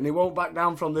afraid and he won't back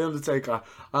down from the Undertaker.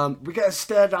 We get a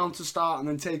stare down to start and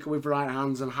then Taker with right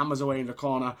hands and hammers away in the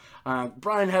corner.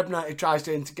 Brian Hebner, he tries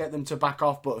to get them to back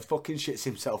off, but fucking shits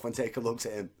himself when Taker looks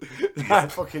at him.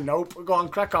 Fucking nope. Go on,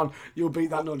 crack on. You'll beat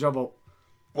that nut job up.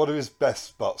 One of his best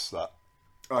spots, that.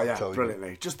 Oh yeah, telling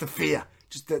brilliantly. Just the fear.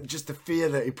 Just the fear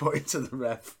that he put into the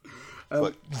ref.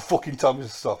 Like, fucking tell me to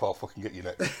stop, I'll fucking get you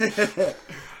next.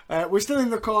 We're still in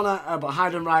the corner, but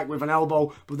Heidenreich with an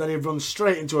elbow, but then he runs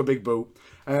straight into a big boot.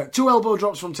 2 elbow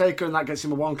drops from Taker, and that gets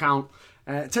him a 1 count.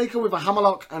 Taker with a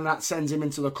hammerlock, and that sends him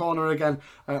into the corner again.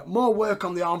 More work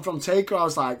on the arm from Taker. I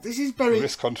was like, this is very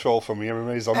Wrist control from the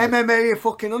MMA zombie. MMA.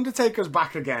 Fucking Undertaker's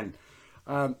back again.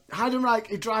 Heidenreich,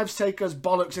 he drives Taker's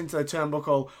bollocks into the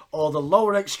turnbuckle or the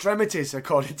lower extremities,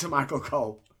 according to Michael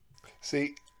Cole.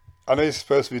 See, I know he's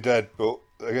supposed to be dead, but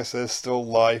I guess there's still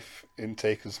life in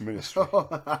Taker's ministry.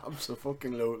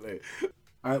 Absolutely.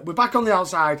 We're back on the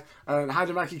outside, and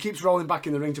Heidenreich, he keeps rolling back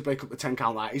in the ring to break up the 10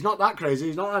 count light. He's not that crazy,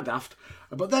 he's not that daft.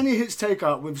 But then he hits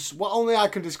Taker with what only I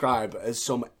can describe as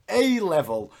some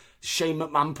A-level Shane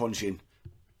McMahon punching.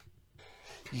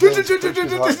 Yeah,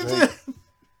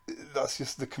 that's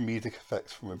just the comedic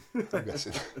effects from him, I'm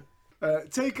guessing.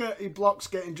 Taker, he blocks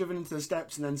getting driven into the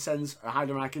steps and then sends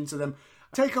Heidenreich into them.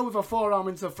 Taker with a forearm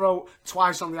into the throat,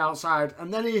 twice on the outside,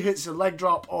 and then he hits a leg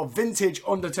drop or vintage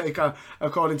Undertaker,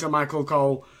 according to Michael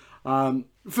Cole.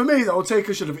 For me, though,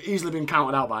 Taker should have easily been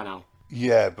counted out by now.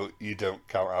 Yeah, but you don't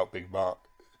count out Big Mark.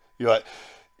 You're like,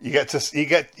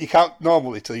 you count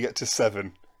normally till you get to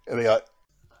 7, and you're like,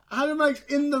 Heidenreich's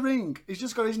in the ring. He's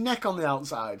just got his neck on the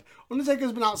outside.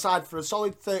 Undertaker's been outside for a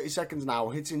solid 30 seconds now,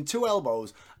 hitting 2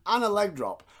 elbows and a leg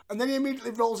drop. And then he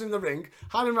immediately rolls in the ring.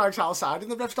 Heidenreich's outside and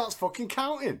the ref starts fucking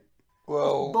counting.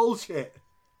 well, Bullshit.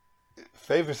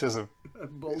 favoritism,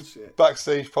 Bullshit.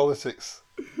 backstage politics.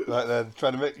 Right there,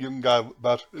 trying to make young guy look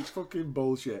bad. It's fucking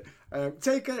bullshit.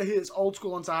 Taker hits old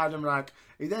school onto Heidenreich.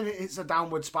 He then hits a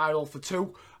downward spiral for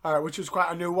 2, which was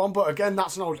quite a new one. But again,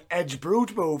 that's an old Edge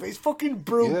Brood move. It's fucking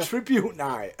Brood tribute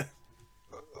night.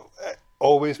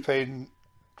 Always paying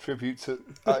tribute to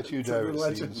Attitude To the Era, it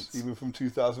legends. seems, even from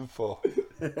 2004.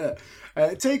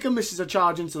 Taker misses a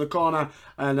charge into the corner,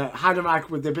 and Heidenreich,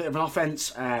 with a bit of an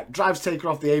offense, drives Taker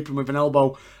off the apron with an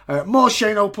elbow. More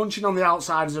Shano punching on the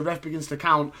outside as the ref begins to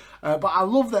count. But I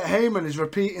love that Heyman is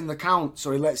repeating the count,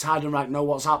 so he lets Heidenreich know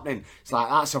what's happening. It's like,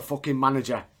 that's a fucking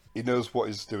manager. He knows what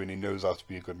he's doing. He knows how to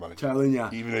be a good manager. Telling ya.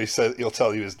 Even though he'll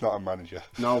tell you he's not a manager.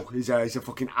 No, he's a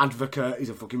fucking advocate. He's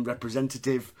a fucking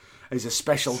representative. He's a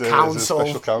special So counsel.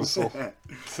 there's a special counsel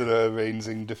to the reigns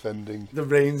in defending. The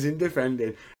reins in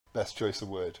defending. Best choice of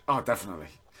word. Oh, definitely.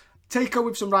 Taker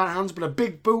with some right hands, but a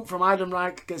big boot from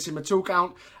Heidenreich gets him a 2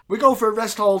 count. We go for a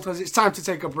rest hold as it's time to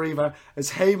take a breather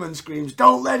as Heyman screams,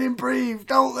 "Don't let him breathe!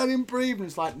 Don't let him breathe!" And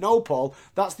it's like, no, Paul,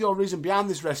 that's the whole reason behind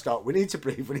this rest stop. We need to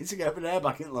breathe. We need to get a bit of air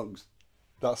back in lungs.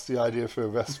 That's the idea for a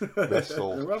rest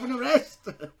hold. We're having a rest.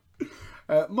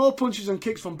 More punches and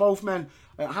kicks from both men.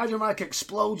 Heidenreich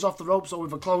explodes off the ropes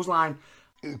with a clothesline.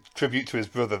 Tribute to his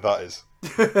brother, that is.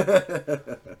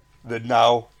 The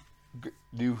now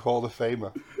new Hall of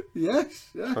Famer. Yes.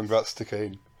 Congrats to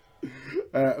Kane.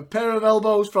 A pair of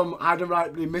elbows from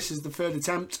Heidenreich, but he misses the 3rd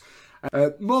attempt.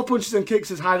 More punches and kicks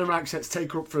as Heidenreich sets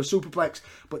Taker up for a superplex,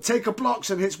 but Taker blocks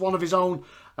and hits one of his own.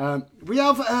 We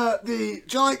have the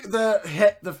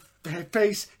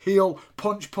face, heel,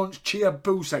 punch, cheer,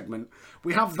 boo segment.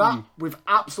 We have that with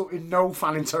absolutely no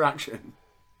fan interaction.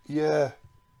 Yeah,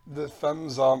 the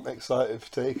fans aren't excited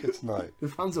for Taker tonight. The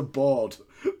fans are bored.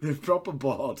 They're proper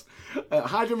bored.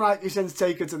 Heidenreich, he sends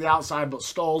Taker to the outside but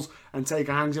stalls, and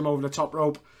Taker hangs him over the top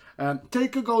rope.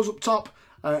 Taker goes up top.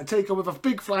 Taker with a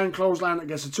big flying clothesline that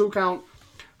gets a 2 count.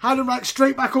 Heidenreich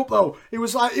straight back up though. He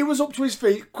was up to his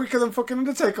feet quicker than fucking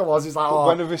Undertaker was. He's like, But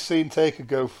when have we seen Taker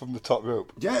go from the top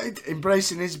rope? Yeah,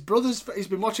 embracing his brother's. He's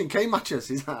been watching Kane matches.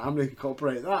 He's like, I'm going to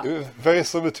incorporate that. It was very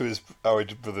similar to how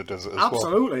his brother does it as well.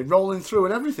 Absolutely, rolling through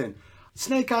and everything.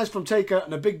 Snake eyes from Taker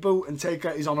and a big boot, and Taker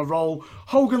is on a roll.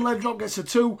 Hogan leg drop gets a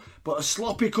 2, but a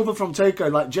sloppy cover from Taker.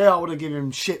 Like JR would have given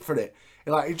him shit for it.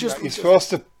 Like You're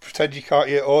supposed to pretend you can't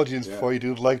hear audience before you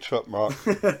do the leg drop, Mark.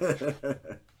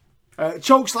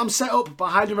 Chokeslam set up,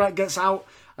 but Heidenreich gets out.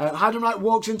 Heidenreich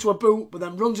walks into a boot, but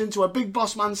then runs into a big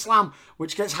boss man slam,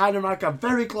 which gets Heidenreich a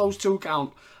very close 2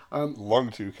 count. Long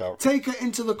 2 count. Taker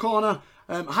into the corner.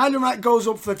 Heidenreich goes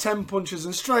up for 10 punches,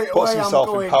 and straight Puts away himself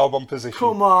I'm going, in powerbomb position.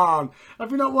 Come on.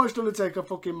 Have you not watched Undertaker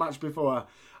fucking match before?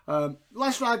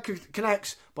 Last ride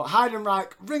connects, but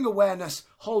Heidenreich, ring awareness,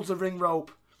 holds the ring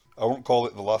rope. I won't call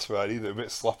it the last ride either, a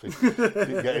bit sloppy.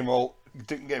 Didn't get him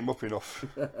up enough.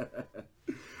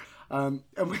 And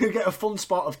we're going to get a fun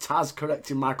spot of Taz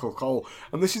correcting Michael Cole.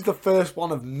 And this is the first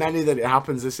one of many that it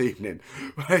happens this evening.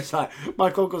 Where it's like,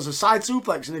 Michael goes a side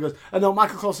suplex, and he goes, no,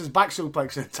 Michael Cole says back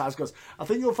suplex, and Taz goes, I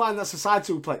think you'll find that's a side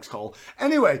suplex, Cole.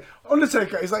 Anyway,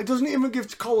 Undertaker is like, doesn't even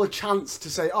give Cole a chance to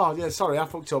say, oh, yeah, sorry, I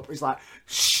fucked up. He's like,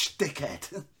 shh,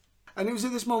 dickhead. And it was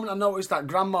at this moment I noticed that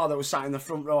grandma that was sat in the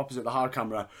front row opposite the hard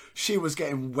camera, she was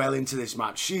getting well into this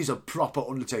match. She's a proper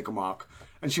Undertaker mark.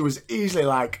 And she was easily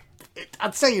like,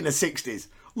 I'd say in her 60s,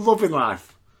 loving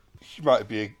life. She might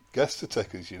be a guest at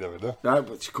Taker's, you never know. No,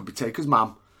 but she could be Taker's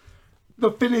mum.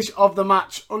 The finish of the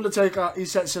match, Undertaker, he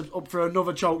sets up for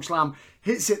another chokeslam,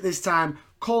 hits it this time,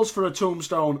 calls for a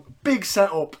tombstone, big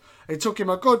setup. It took him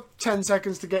a good 10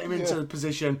 seconds to get him into the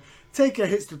position. Taker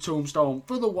hits the tombstone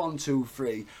for the 1, 2,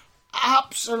 3.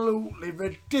 Absolutely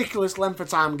ridiculous length of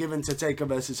time given to Taker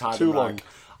versus Heidenreich.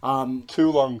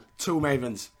 Too long. 2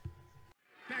 Mavens.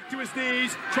 Back to his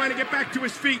knees, trying to get back to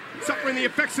his feet, suffering the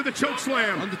effects of the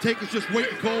chokeslam. Undertaker's just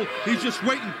waiting, Cole. He's just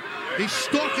waiting. He's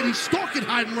stalking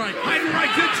Heidenreich.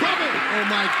 Heidenreich's in trouble. Oh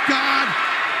my God.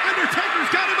 Undertaker's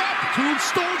got him up.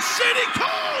 Tombstone City,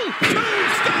 Cole.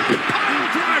 Tombstone pile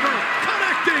driver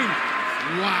connecting.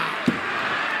 Wow.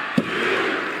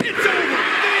 It's over.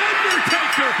 The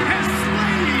Undertaker has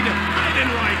slayed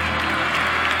Heidenreich.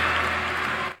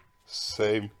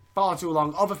 Same. Far too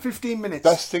long. Over 15 minutes.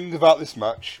 Best thing about this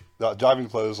match, that diving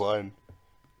clothesline,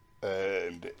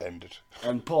 and it ended.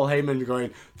 And Paul Heyman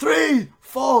going, 3,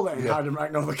 4, letting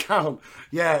Heidenreich know the count.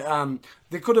 Yeah,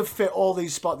 they could have fit all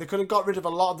these spots. They could have got rid of a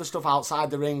lot of the stuff outside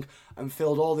the ring and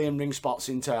filled all the in-ring spots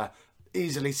into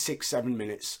easily 6-7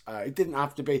 minutes. It didn't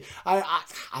have to be. I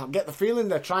get the feeling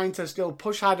they're trying to still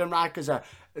push Heidenreich as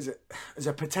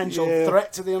a potential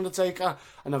threat to the Undertaker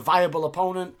and a viable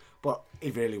opponent, but he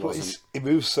really wasn't. He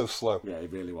moves so slow. Yeah, he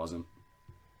really wasn't.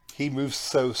 He moves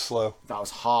so slow. That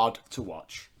was hard to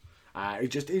watch. He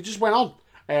just went on.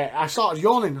 I started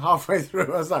yawning halfway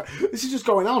through. I was like, this is just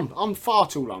going on far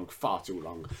too long.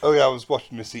 Oh yeah, I was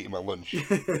watching this eating my lunch.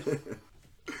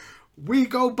 We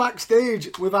go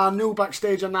backstage with our new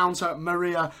backstage announcer,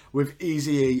 Maria, with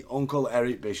Eazy-E, Uncle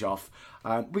Eric Bischoff.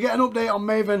 We get an update on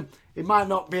Maven. He might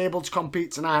not be able to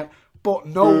compete tonight, but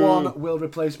no one will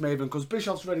replace Maven because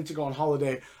Bischoff's ready to go on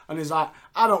holiday. And he's like,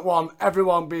 I don't want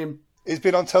everyone being... He's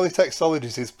been on Teletext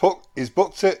Holidays. He's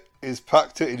booked it, he's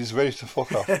packed it, he's ready to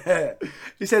fuck off.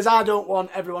 He says, I don't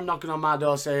want everyone knocking on my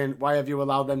door saying, why have you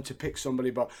allowed them to pick somebody?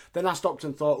 But then I stopped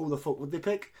and thought, who the fuck would they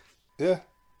pick? Yeah.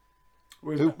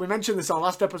 We mentioned this on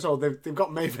last episode. They've got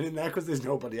Maven in there because there's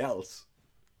nobody else.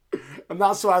 And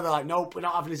that's why they're like, nope, we're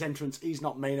not having his entrance. He's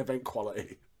not main event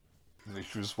quality.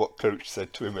 Which was what Coach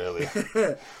said to him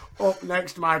earlier. Up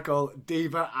next, Michael,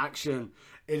 Diva action.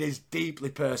 It is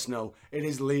deeply personal. It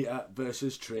is Lita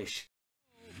versus Trish.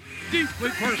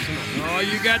 Deeply personal. Oh,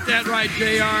 you got that right,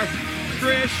 JR.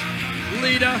 Trish,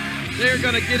 Lita, they're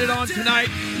going to get it on tonight.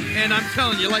 And I'm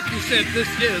telling you, like you said, this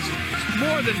is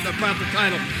more than about the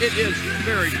title. It is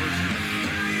very personal.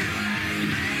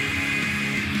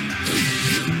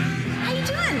 How you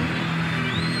doing?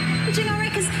 You doing all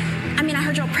right? Because, I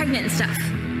heard you're all pregnant and stuff.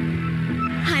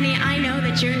 Honey, I know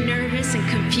that you're nervous and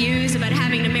confused about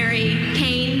having to marry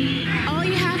Kane. All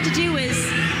you have to do is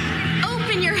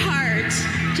open your heart,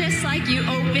 just like you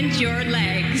opened your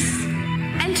legs.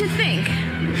 And to think,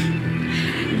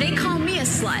 they call me a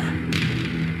slut.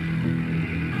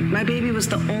 My baby was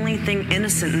the only thing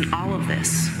innocent in all of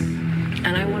this.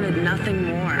 And I wanted nothing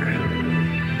more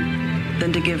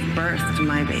than to give birth to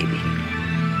my baby.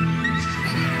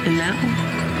 And now,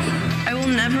 I will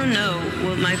never know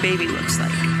what my baby looks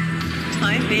like.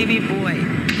 My baby boy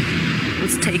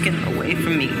was taken away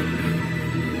from me.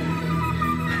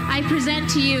 I present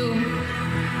to you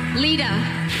Lita,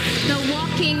 the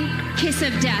walking kiss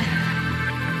of death.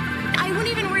 I wouldn't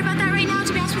even worry about that right now,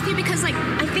 to be honest with you, because, I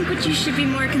think what you should be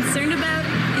more concerned about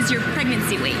is your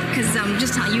pregnancy weight. Because,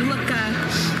 just how you look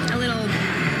a little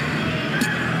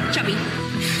chubby.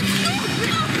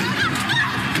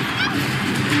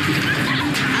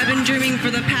 I've been dreaming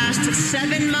for the past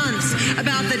 7 months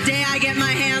about the day I get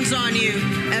my hands on you.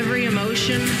 Every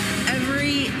emotion,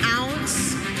 every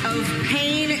ounce of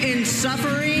pain and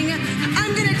suffering,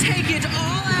 I'm gonna take it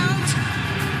all out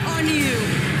on on you.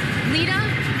 Lita,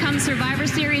 come Survivor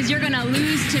Series, you're gonna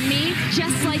lose to me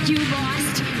just like you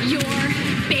lost your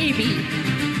baby.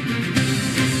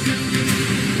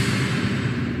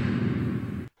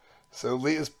 So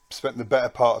Lita's spent the better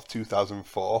part of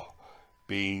 2004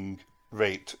 being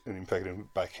raped and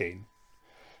impregnated by Kane.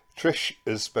 Trish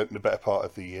has spent the better part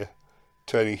of the year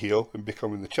turning heel and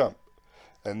becoming the champ.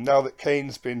 And now that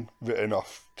Kane's been written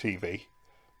off TV,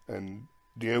 and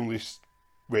the only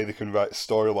way they can write a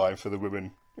storyline for the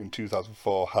women in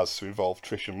 2004 has to involve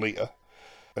Trish and Lita,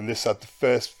 and this had the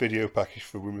first video package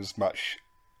for women's match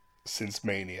since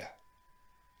Mania,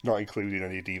 not including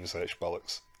any Diva Search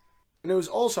bollocks. And it was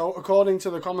also, according to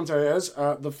the commentators,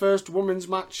 the first women's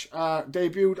match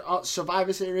debuted at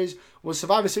Survivor Series was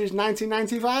Survivor Series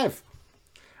 1995.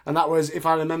 And that was, if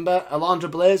I remember, Alundra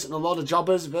Blaze and a lot of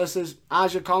jobbers versus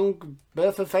Aja Kong,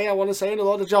 Bertha Faye, I want to say, and a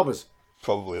lot of jobbers.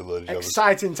 Probably a load of jobbers.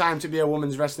 Exciting time to be a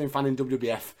women's wrestling fan in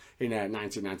WWF in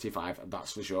 1995,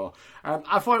 that's for sure.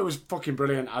 I thought it was fucking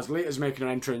brilliant as Lita's making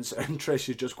her entrance and Trish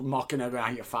is just mocking her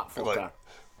around, you fat fucker.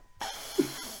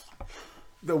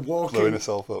 The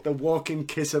walking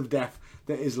kiss of death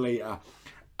that is Lita.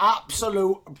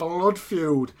 Absolute blood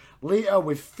feud. Lita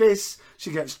with fists.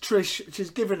 She gets Trish. She's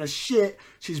giving her shit.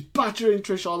 She's battering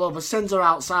Trish all over. Sends her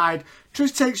outside.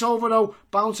 Trish takes over though.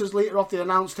 Bounces Lita off the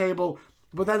announce table.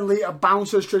 But then Lita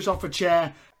bounces Trish off a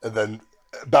chair. And then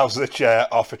bounces the chair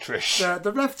off of Trish.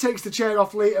 The ref takes the chair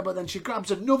off Lita, but then she grabs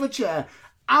another chair.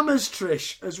 Hammers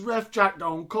Trish as ref Jack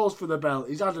Doan calls for the bell.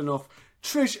 He's had enough.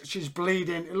 Trish, she's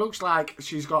bleeding. It looks like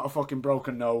she's got a fucking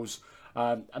broken nose.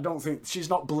 I don't think she's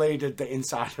not bladed the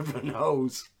inside of her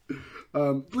nose.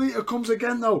 Lita comes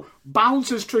again though,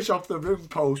 bounces Trish off the ring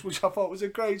post, which I thought was a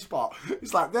great spot.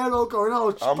 It's like they're all going,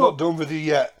 oh, I'm not done with you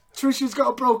yet. Trish has got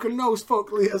a broken nose.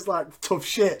 Fuck, Lita's like tough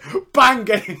shit. Bang,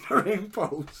 getting the ring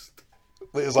post.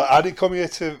 Lita's like, I didn't come here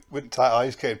to win tight. I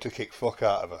just came to kick fuck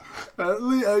out of her.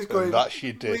 Lita's going. And that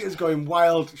she did. Lita's going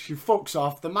wild. She fucks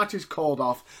off. The match is called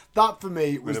off. That for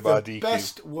me was the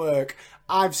best work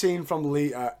I've seen from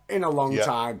Lita in a long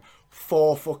time.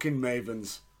 4 fucking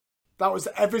mavens. That was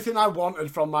everything I wanted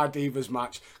from my Divas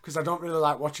match because I don't really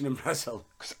like watching them wrestle.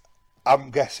 I'm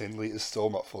guessing Lita's still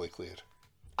not fully cleared.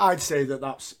 I'd say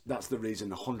that's the reason.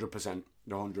 100%.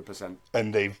 100%.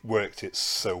 And they've worked it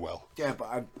so well. Yeah,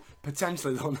 but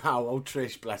potentially though now, old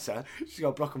Trish, bless her, she's got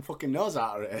a broken fucking nose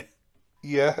out of it.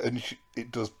 Yeah, and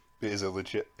it is a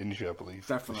legit injury, I believe.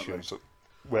 Definitely. She ends up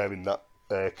wearing that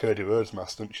Cody Rhodes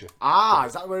mask, doesn't she? Is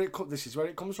that where this is where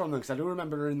it comes from then? Because I do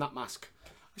remember her in that mask.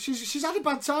 She's had a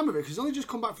bad time of it because she's only just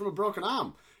come back from a broken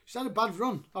arm. She's had a bad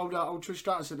run. Old Trish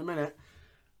Stratus in a minute.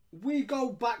 We go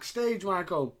backstage,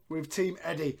 Michael, with Team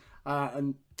Eddie.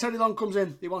 And Teddy Long comes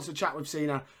in. He wants to chat with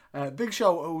Cena. Big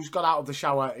Show, who's got out of the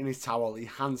shower in his towel, he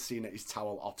hands Cena his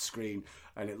towel off screen.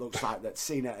 And it looks like that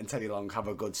Cena and Teddy Long have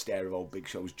a good stare of old Big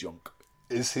Show's junk.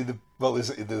 Is he the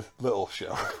little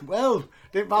show? Well,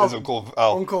 didn't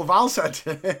Uncle Val said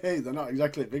they're not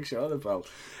exactly a Big Show, they're Val.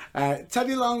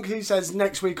 Teddy Long, he says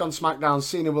next week on SmackDown,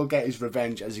 Cena will get his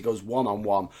revenge as he goes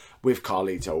one-on-one with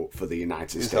Carlito for the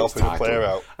United States title. The player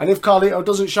out. And if Carlito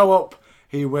doesn't show up,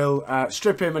 he will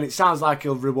strip him, and it sounds like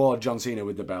he'll reward John Cena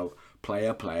with the belt.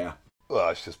 Player. Well,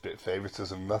 that's just a bit of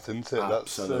favouritism, that, isn't it?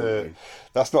 Absolutely.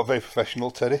 That's not very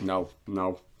professional, Teddy. No.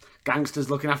 Gangsters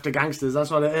looking after gangsters, that's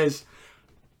what it is.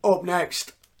 Up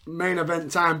next, main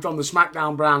event time from the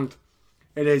SmackDown brand.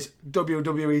 It is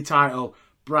WWE title,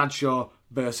 Bradshaw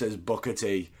versus Booker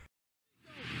T.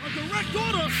 A direct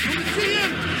order from the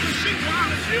GM.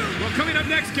 Well, coming up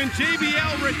next, can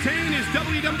JBL retain his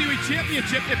WWE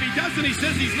Championship? If he doesn't, he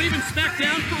says he's leaving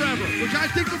SmackDown forever. Which I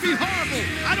think would be horrible.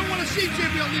 I don't want to see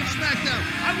JBL leave SmackDown.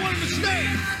 I want him to stay.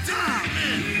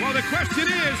 Well, the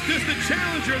question is, does the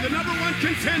challenger, the number 1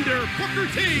 contender, Booker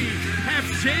T, have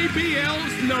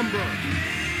JBL's number?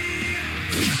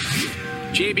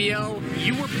 JBL,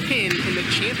 you were pinned in the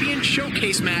Champion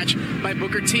Showcase match by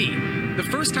Booker T. The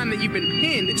first time that you've been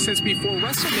pinned since before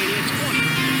WrestleMania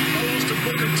 20. I lost to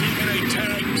Booker T in a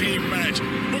tag team match.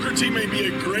 Booker T may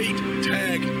be a great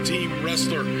tag team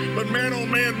wrestler, but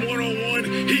man-on-man one-on-one,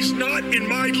 he's not in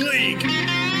my league.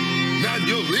 Not in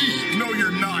your league? No,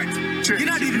 you're not. You're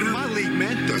not even in my league,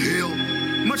 man. The hell?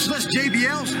 Much less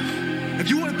JBL's. If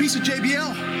you want a piece of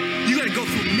JBL, you gotta go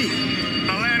through me.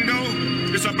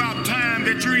 Orlando, it's about time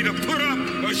that you either put up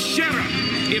or shut up.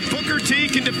 If Booker T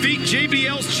can defeat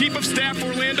JBL's Chief of Staff,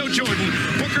 Orlando Jordan,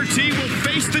 Booker T will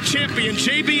face the champion,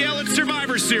 JBL, at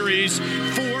Survivor Series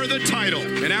for the title.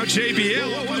 And now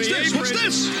JBL What's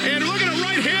this? And look at a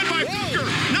right hand by Booker.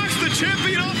 Knocks the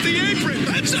champion off the apron.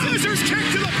 Scissors kick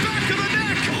to the back of the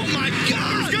neck. Oh, my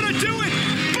God. Who's going to do it?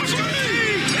 Booker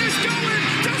T is going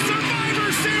to Survivor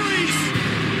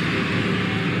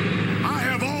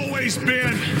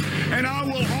and I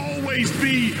will always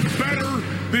be better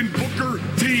than Booker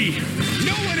T.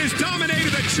 No one has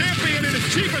dominated a champion and his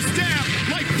chief of staff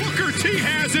like Booker T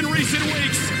has in recent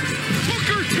weeks.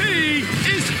 Booker T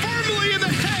is firmly in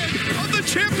the head of the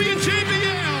champion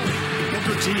JBL.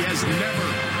 Booker T has never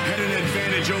had an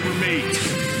advantage over me.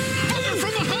 Booker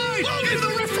from behind into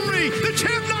the referee. The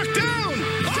champ knocked down.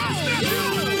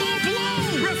 Low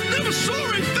blow. Ref never saw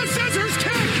it. The scissors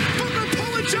kick. Booker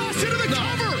pulling Josh into the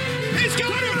cover. He's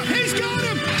got him. He's got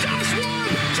him. Josh won.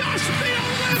 Josh beat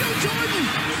Orlando Jordan.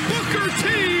 Booker T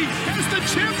has the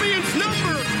champion's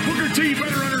number. Booker T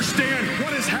better understand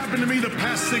what has happened to me the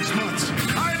past 6 months.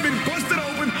 I have been busted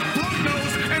open,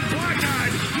 blood-nosed, and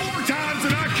black-eyed more times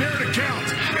than I care to count.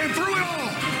 And through it all,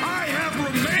 I have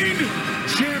remained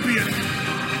champion.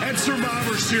 At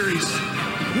Survivor Series,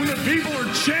 when the people are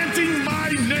chanting my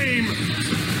name,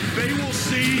 they will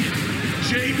see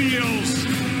JBL's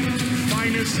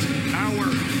finest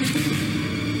hour.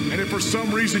 And if for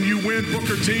some reason you win,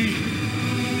 Booker T,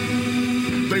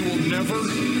 they will never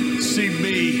see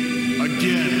me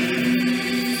again.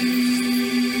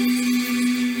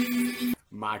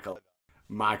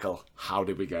 Michael, how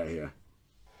did we get here?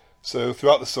 So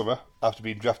throughout the summer, after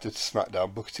being drafted to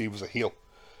SmackDown, Booker T was a heel.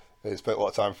 He spent a lot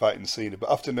of time fighting Cena,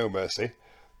 but after No Mercy,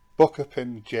 Booker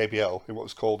pinned JBL in what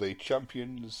was called a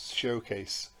Champions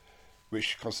Showcase,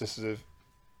 which consisted of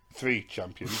 3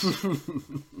 champions.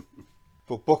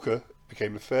 But Booker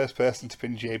became the first person to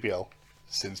pin JBL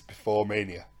since before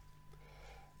Mania.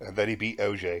 And then he beat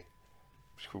OJ,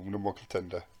 which was number 1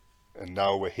 contender, and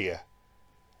now we're here.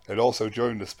 And also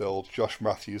during this build, Josh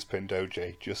Matthews pinned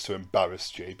OJ just to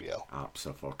embarrass JBL.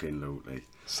 Absolutely.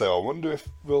 So I wonder if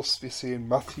we'll be seeing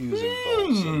Matthews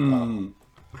involved somehow.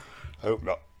 I hope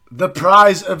not. The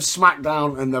prize of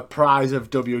SmackDown and the prize of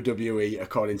WWE,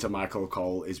 according to Michael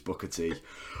Cole, is Booker T.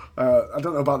 I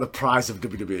don't know about the prize of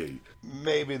WWE.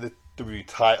 Maybe the WWE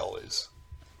title is.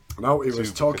 No, he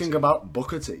was talking about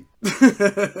Booker T.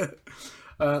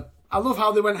 I love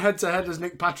how they went head-to-head as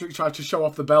Nick Patrick tried to show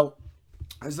off the belt.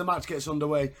 As the match gets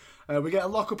underway, we get a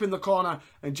lock-up in the corner,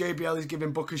 and JBL is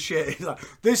giving Booker shit. He's like,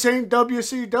 this ain't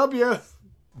WCW.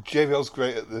 JBL's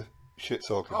great at the shit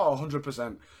talking. Oh,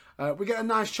 100%. We get a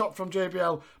nice chop from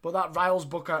JBL, but that riles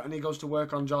Booker, and he goes to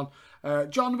work on John.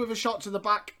 John with a shot to the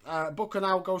back. Booker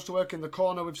now goes to work in the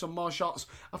corner with some more shots.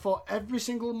 I thought every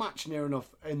single match near enough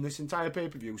in this entire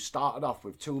pay-per-view started off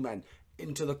with 2 men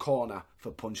into the corner for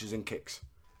punches and kicks.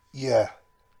 Yeah.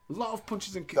 A lot of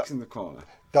punches and kicks in the corner.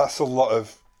 That's a lot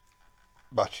of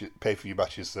pay-per-view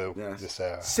matches, though, this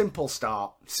era. Simple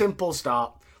start.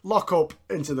 Lock up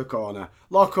into the corner.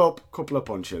 Lock up, couple of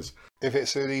punches. If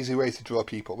it's an easy way to draw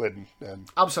people in, then...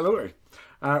 Absolutely.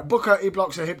 Booker, he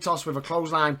blocks a hip toss with a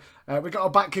clothesline. We got a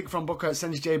back kick from Booker,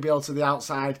 sends JBL to the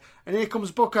outside. And here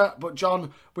comes Booker, but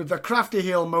John, with the crafty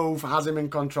heel move, has him in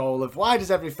control of why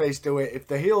does every face do it? If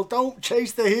the heel don't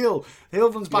chase the heel. The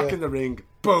heel runs back in the ring.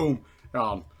 Boom.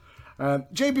 On.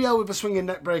 JBL with a swinging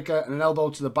neckbreaker and an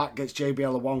elbow to the back gets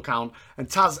JBL a 1 count, and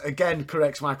Taz again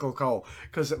corrects Michael Cole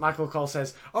because Michael Cole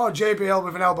says, oh, JBL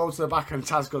with an elbow to the back, and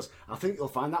Taz goes, I think you'll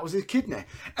find that was his kidney.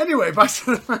 Anyway, back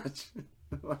to the match.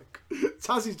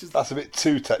 Taz is just... That's a bit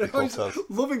too technical, Taz.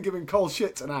 Loving giving Cole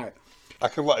shit tonight. I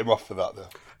can let him off for that,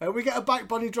 though. We get a back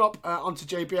body drop onto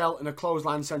JBL, and a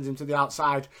clothesline sends him to the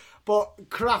outside. But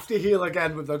crafty heel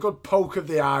again with a good poke of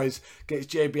the eyes gets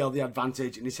JBL the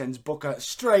advantage, and he sends Booker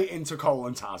straight into Cole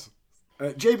and Taz.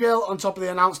 JBL on top of the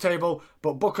announce table,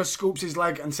 but Booker scoops his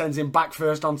leg and sends him back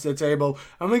first onto the table.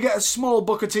 And we get a small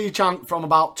Booker T chant from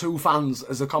about 2 fans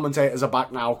as the commentators are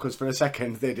back now, because for a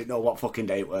second they didn't know what fucking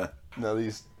day it were. No,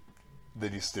 they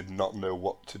just did not know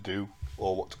what to do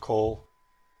or what to call.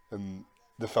 And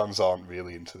the fans aren't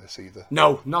really into this either.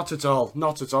 No, not at all.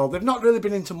 Not at all. They've not really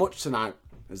been into much tonight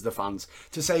as the fans.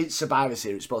 To say it's Survivor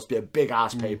Series, it's supposed to be a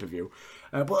big-ass pay-per-view.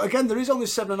 But again, there is only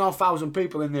 7,500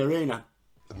 people in the arena.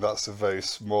 And that's a very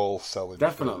small selling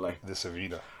Definitely. For this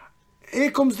arena.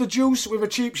 Here comes the Juice with a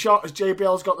cheap shot as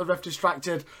JBL's got the ref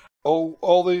distracted. Oh,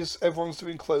 everyone's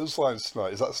doing clotheslines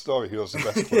tonight. Is that the story? Who has the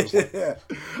best clothesline? Yeah.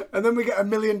 And then we get $1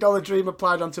 million dream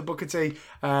applied onto Booker T.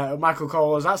 Michael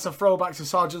Cole goes, that's a throwback to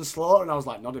Sergeant Slaughter. And I was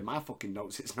like, not in my fucking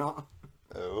notes, it's not.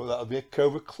 Oh, that'll be a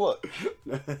Cobra clutch.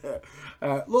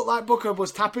 Looked like Booker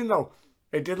was tapping, though.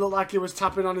 It did look like he was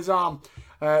tapping on his arm.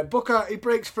 Booker, he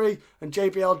breaks free, and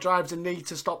JBL drives a knee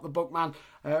to stop the Bookman.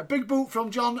 Big boot from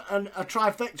John, and a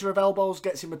trifecta of elbows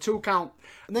gets him a 2 count.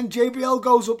 And then JBL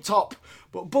goes up top,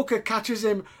 but Booker catches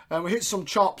him, and we hit some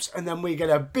chops, and then we get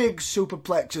a big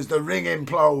superplex as the ring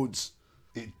implodes.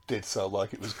 It did sound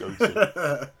like it was going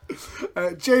to.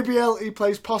 JBL, he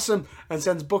plays possum and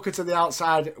sends Booker to the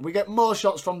outside. We get more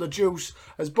shots from the Juice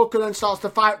as Booker then starts to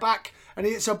fight back, and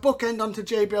he hits a bookend onto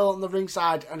JBL on the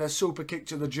ringside and a super kick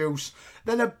to the Juice.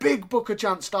 Then a big Booker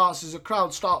chant starts as the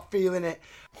crowd start feeling it.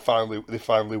 They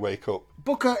finally wake up.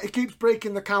 Booker, he keeps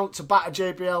breaking the count to batter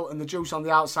JBL and the Juice on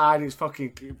the outside. He's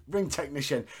fucking ring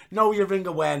technician. Know your ring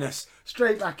awareness.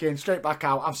 Straight back in, straight back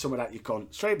out. Have some of that, you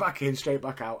cunt. Straight back in, straight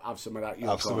back out. Have some of that, you cunt.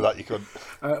 Have some of that, you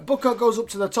cunt. Booker goes up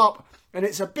to the top, and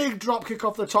it's a big drop kick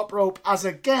off the top rope as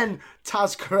again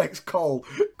Taz corrects Cole.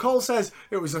 Cole says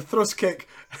it was a thrust kick,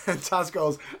 and Taz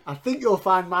goes, I think you'll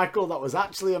find, Michael, that was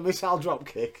actually a missile drop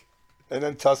kick. And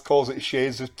then Taz calls it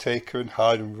Shades of Taker and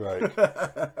Heidenreich.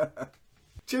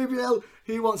 JBL,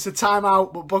 he wants a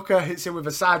timeout, but Booker hits him with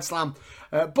a side slam.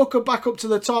 Booker back up to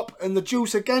the top, and the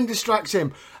Juice again distracts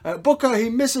him. Booker, he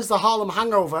misses the Harlem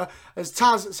Hangover, as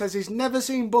Taz says he's never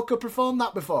seen Booker perform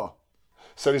that before.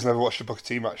 So he's never watched a Booker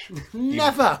T match.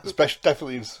 Never. Especially,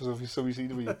 definitely in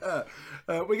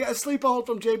WCW. We get a sleeper hold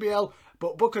from JBL,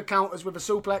 but Booker counters with a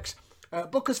suplex.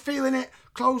 Booker's feeling it.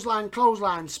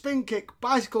 Clothesline, spin kick,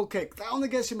 bicycle kick. That only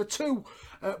gets him a 2.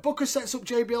 Booker sets up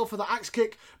JBL for the axe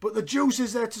kick, but the Juice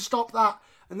is there to stop that.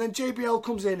 And then JBL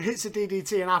comes in, hits a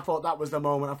DDT, and I thought that was the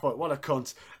moment. I thought, what a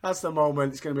cunt. That's the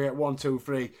moment. It's going to be at 1, 2,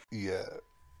 3. Yeah.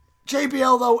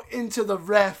 JBL, though, into the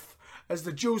ref as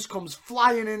the Juice comes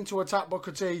flying in to attack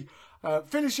Booker T.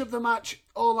 Finish of the match,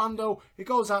 Orlando, he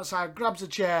goes outside, grabs a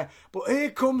chair, but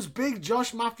here comes big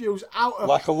Josh Matthews out of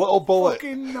like a little bullet,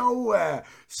 fucking nowhere,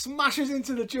 smashes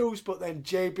into the Juice, but then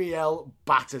JBL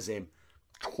batters him.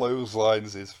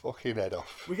 Clotheslines his fucking head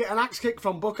off. We get an axe kick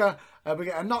from Booker, we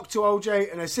get a knock to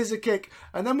OJ and a scissor kick,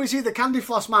 and then we see the Candy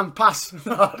Floss man pass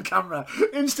on camera.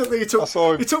 Instantly, he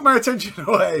took my attention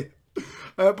away.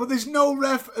 But there's no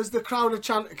ref as the crowd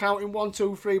are counting 1,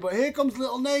 2, 3. But here comes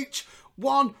Little Nate.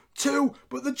 1, 2,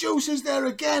 but the Juice is there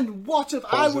again. What if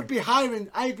I would be hiring?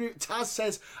 I agree. Taz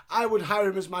says I would hire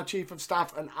him as my chief of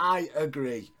staff, and I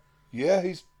agree. Yeah,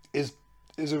 he's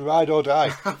a ride or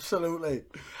die. Absolutely.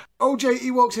 OJ,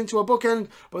 he walks into a bookend,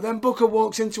 but then Booker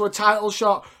walks into a title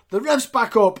shot. The ref's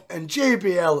back up, and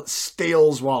JBL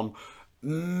steals one.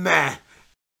 Meh.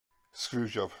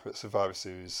 Screwjob at Survivor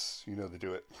Series. You know they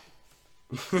do it.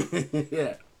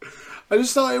 Yeah. I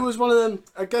just thought it was one of them.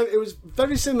 Again, it was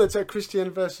very similar to Christian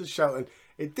versus Shelton.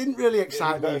 It didn't really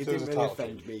excite me. It didn't really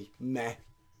offend me. Meh.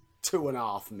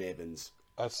 2.5 Mavens.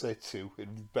 I'd say 2.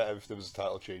 It'd be better if there was a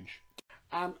title change.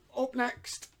 And up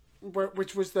next,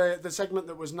 which was the segment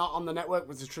that was not on the network,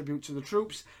 was a tribute to the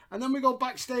troops. And then we go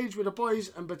backstage with the boys,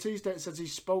 and Batista says he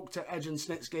spoke to Edge and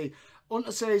Snitsky.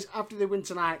 Hunter says after they win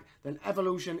tonight, then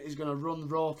Evolution is going to run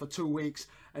Raw for 2 weeks,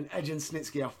 and Edge and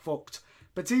Snitsky are fucked.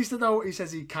 Batista, though, he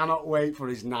says he cannot wait for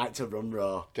his night to run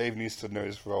Raw. Dave needs to know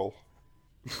his role.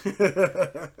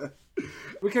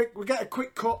 We get a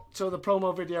quick cut to the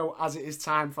promo video as it is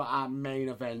time for our main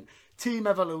event. Team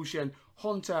Evolution,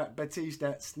 Hunter,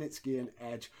 Batista, Snitsky and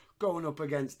Edge going up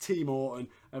against Team Orton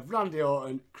of Randy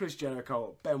Orton, Chris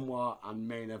Jericho, Benoit and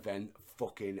main event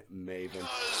fucking Maven.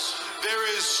 There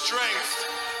is strength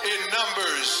in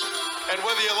numbers, and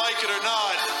whether you like it or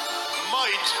not,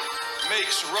 might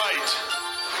makes right.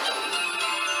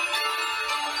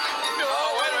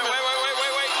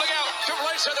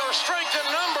 Said there was strength in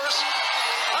numbers.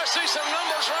 I see some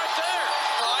numbers right there.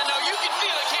 Oh, I know. You can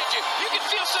feel it, can't you? You can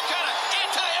feel some kind of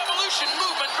anti-evolution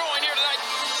movement growing here tonight.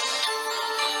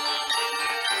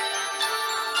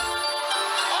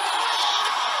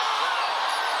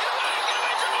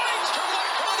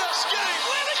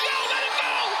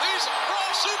 These Raw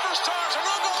superstars are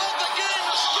not going to let the game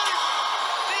escape.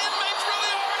 The inmates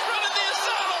really are running the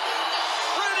asylum.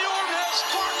 Randy Orton has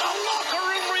sparked a locker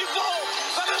room revolt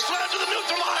that has led to the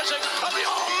neutralizing of the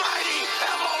almighty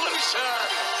Evolution.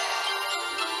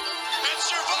 And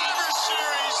Survivor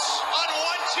Series on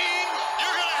one team,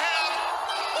 you're going to have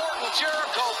Orton,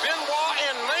 Jericho, Benoit,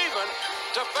 and Maven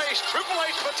to face Triple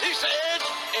H, Batista, Edge,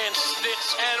 and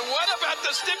Snitz. And what about the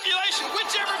stipulation?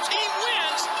 Whichever team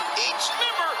wins, each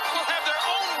member will have their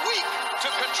own week to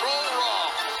control Raw.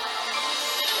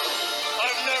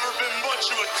 I've never been much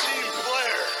of a team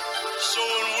player, so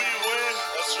when we win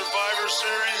a Survivor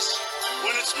Series,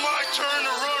 when it's my turn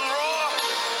to run Raw,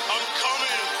 I'm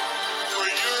coming for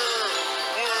your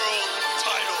world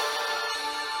title.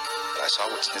 But I saw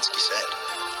what Snitsky said,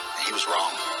 and he was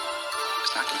wrong.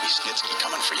 It's not going to be Snitsky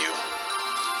coming for you.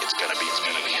 It's going to be me.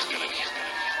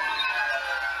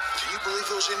 Do you believe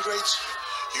those ingrates?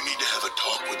 You need to have a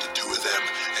talk with the two of them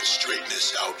and straighten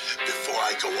this out before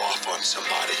I go off on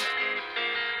somebody.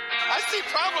 I see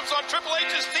problems on Triple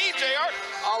H's team, JR.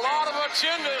 A lot of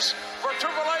agendas for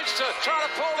Triple H to try to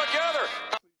pull together.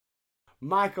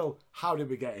 Michael, how did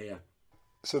we get here?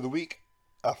 So the week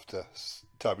after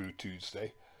Taboo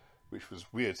Tuesday, which was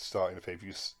weird starting a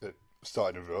pay-per-view,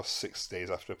 starting a Raw 6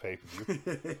 days after a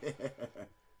pay-per-view,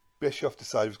 Bischoff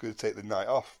decided he was going to take the night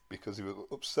off because he was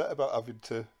upset about having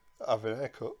to have an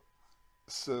haircut.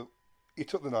 So he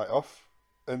took the night off,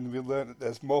 and we learned that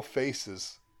there's more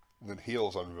faces than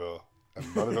heels on Raw,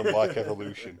 and none of them like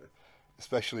Evolution,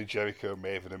 especially Jericho,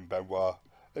 Maven and Benoit,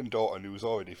 and Orton, who was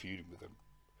already feuding with them.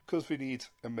 Because we need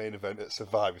a main event at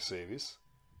Survivor Series,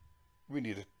 we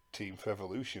need a team for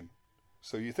Evolution.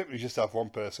 So you think we just have one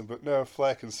person, but no,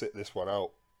 Flair can sit this one out.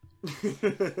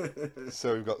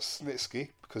 So we've got Snitsky,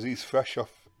 because he's fresh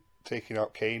off taking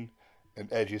out Kane,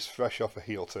 and Edge is fresh off a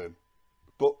heel turn.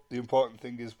 But the important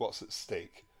thing is what's at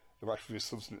stake. There actually is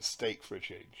something at stake for a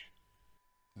change.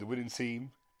 The winning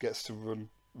team gets to run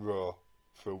Raw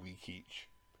for a week each.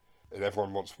 And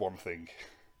everyone wants one thing.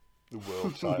 The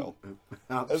world title.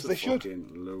 As they should.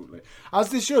 Absolutely. As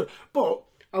they should. But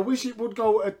I wish it would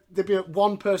go, there'd be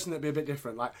one person that'd be a bit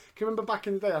different. Like, can you remember back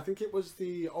in the day, I think it was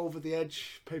the Over the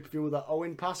Edge pay-per-view that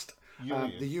Owen passed.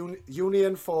 The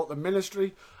Union fought the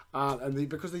Ministry.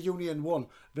 Because the Union won,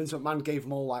 Vince McMahon gave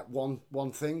them all like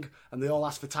one thing, and they all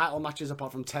asked for title matches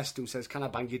apart from Test, who says, "Can I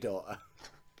bang your daughter?"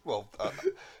 Well,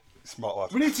 smart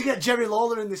lad. We need to get Jerry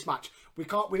Lawler in this match. We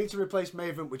need to replace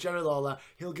Maven with Jerry Lawler.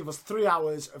 He'll give us 3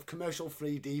 hours of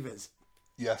commercial-free divas.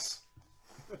 Yes.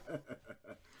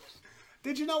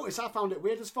 Did you notice? I found it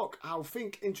weird as fuck how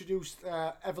Fink introduced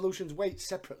Evolution's weight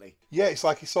separately. Yeah, it's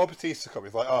like he saw Batista come.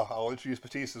 He's like, "Oh, I'll introduce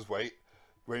Batista's weight,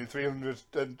 weighing 300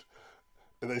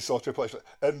 and then he saw Triple H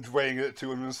and weighing it at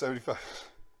 275,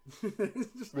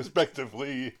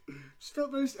 respectively."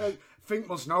 Fink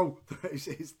must know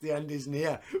that the end is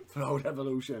near for old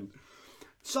Evolution.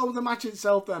 So the match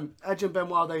itself then, Edge and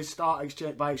Benoit, they start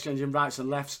by exchanging rights and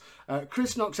lefts.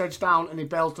 Chris knocks Edge down and he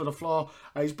bails to the floor.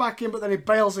 He's back in, but then he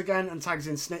bails again and tags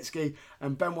in Snitsky,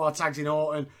 and Benoit tags in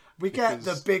Orton. We get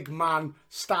the big man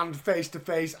stand face to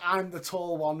face. I'm the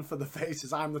tall one for the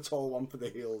faces. I'm the tall one for the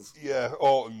heels. Yeah,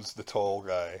 Orton's the tall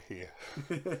guy here.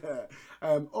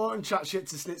 Orton chats shit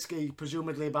to Snitsky,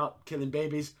 presumably about killing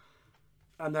babies.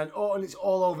 And then Orton is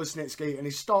all over Snitsky, and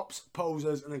he stops,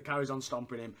 poses, and then carries on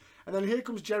stomping him. And then here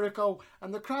comes Jericho,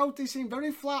 and the crowd, they seem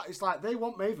very flat. It's like they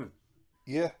want Maven.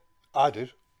 Yeah, I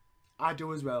did. I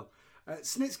do as well.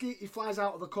 Snitsky, he flies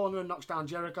out of the corner and knocks down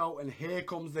Jericho, and here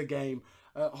comes the game.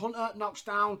 Hunter knocks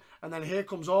down, and then here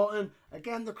comes Orton.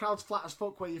 Again, the crowd's flat as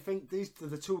fuck, where you think these are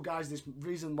the two guys, this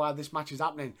reason why this match is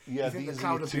happening. Yeah, you think the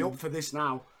crowd would be up for this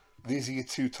now. These are your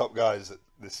two top guys at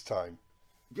this time.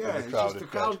 Yeah,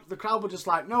 the crowd were just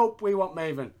like, nope, we want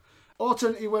Maven.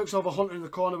 Orton, he works over Hunter in the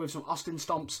corner with some Austin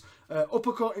stomps.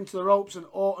 Uppercut into the ropes, and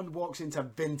Orton walks into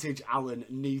vintage Allen,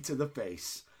 knee to the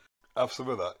face. Have some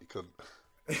of that, you couldn't.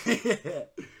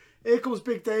 Here comes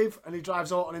Big Dave, and he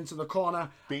drives Orton into the corner.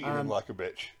 Beating him like a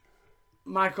bitch.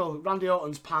 Michael, Randy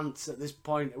Orton's pants at this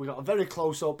point, we got a very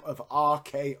close-up of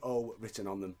RKO written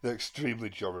on them. They're extremely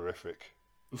jobberific.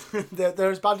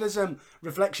 they're as bad as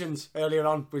Reflections earlier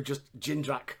on with just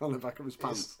Jindrak on the back of his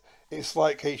pants. It's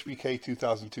like HBK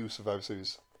 2002 Survivor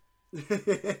Series.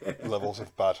 Levels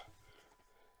of bad.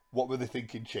 What were they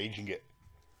thinking changing it?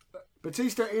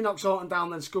 Batista, he knocks Orton down,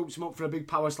 then scoops him up for a big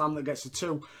power slam that gets to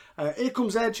 2. Here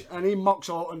comes Edge, and he mocks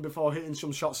Orton before hitting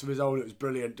some shots of his own. It was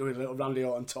brilliant, doing a little Randy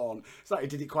Orton taunt. It's like he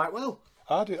did it quite well.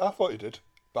 I thought he did.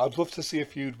 But I'd love to see a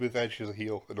feud with Edge as a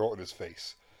heel and Orton as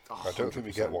face. I don't think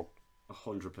we get one.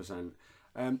 100%.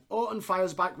 Orton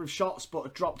fires back with shots, but a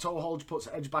drop toe hold puts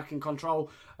Edge back in control.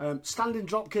 Standing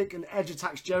drop kick, and Edge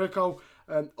attacks Jericho.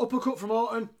 Uppercut from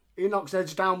Orton. He knocks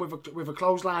Edge down with a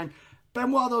clothesline.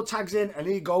 Benoit, though, tags in, and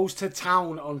he goes to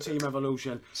town on Team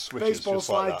Evolution. Baseball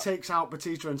slide takes out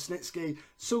Batista and Snitsky.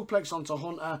 Suplex onto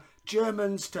Hunter.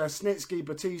 Germans to Snitsky,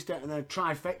 Batista, and then a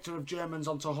trifecta of Germans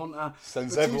onto Hunter.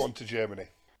 Sends everyone to Germany.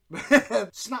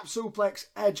 Snap suplex,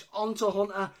 Edge onto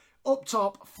Hunter. Up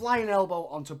top, flying elbow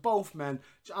onto both men.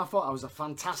 I thought that was a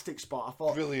fantastic spot. I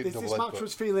thought this match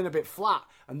was feeling a bit flat,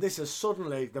 and this has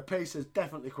suddenly, the pace has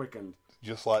definitely quickened.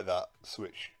 Just like that,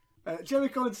 switch.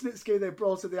 Jericho and Snitsky, they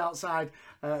brawl to the outside.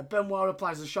 Benoit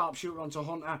applies a sharpshooter onto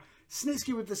Hunter.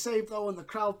 Snitsky with the save, though, and the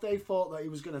crowd, they thought that he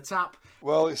was going to tap.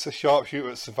 Well, it's a sharpshooter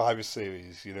at Survivor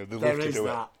Series. You know, they love to do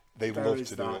it. They love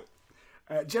to do it.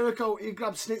 Jericho, he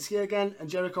grabs Snitsky again, and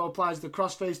Jericho applies the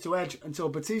crossface to Edge until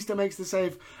Batista makes the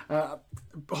save.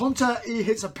 Hunter, he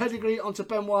hits a pedigree onto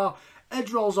Benoit.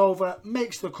 Edge rolls over,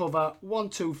 makes the cover. 1,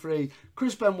 2, 3.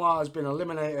 Chris Benoit has been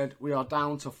eliminated. We are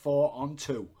down to 4 on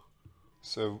 2.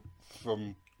 So,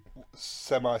 from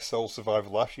semi-sole survivor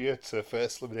last year to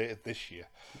first eliminated this year.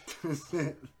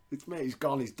 It's mate, he's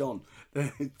gone, he's done.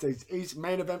 His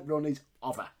main event run is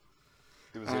over.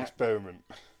 It was an experiment.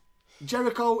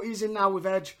 Jericho, he's in now with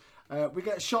Edge. We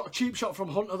get a cheap shot from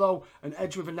Hunter though, and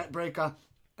Edge with a neck breaker.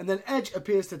 And then Edge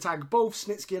appears to tag both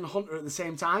Snitsky and Hunter at the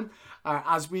same time,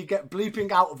 as we get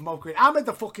bleeping out of Mo. I made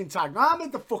the fucking tag. I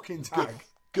made the fucking tag.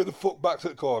 Get the fuck back to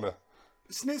the corner.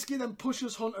 Snitsky then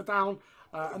pushes Hunter down,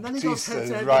 and then he goes Batista head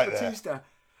to head right with Batista.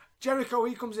 Jericho,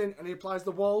 he comes in and he applies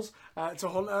the walls to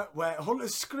Hunter, where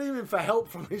Hunter's screaming for help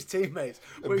from his teammates.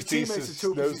 But his teammates are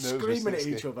too busy screaming at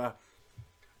each other.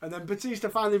 And then Batista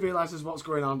finally realises what's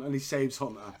going on and he saves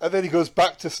Hunter. And then he goes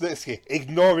back to Snitsky,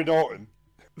 ignoring Orton,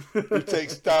 who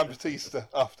takes down Batista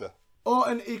after.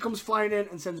 Orton, he comes flying in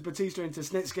and sends Batista into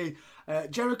Snitsky.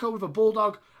 Jericho with a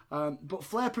bulldog, but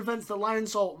Flair prevents the lion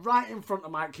salt right in front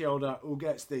of Mike Chioda, who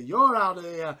gets the "you're out of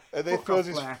here." And then throws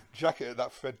his jacket at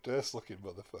that Fred Durst looking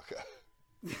motherfucker.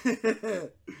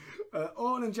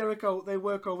 Orton and Jericho, they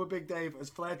work over Big Dave as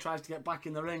Flair tries to get back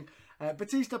in the ring.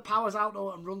 Batista powers out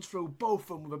and runs through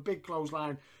both of them with a big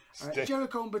clothesline.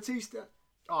 Jericho and Batista,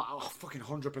 fucking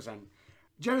 100%.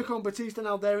 Jericho and Batista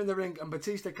now there in the ring, and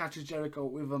Batista catches Jericho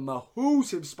with a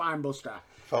massive spine buster.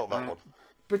 Felt that one.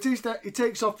 Batista, he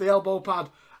takes off the elbow pad,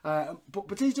 but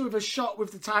Batista with a shot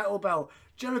with the title belt.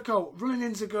 Jericho running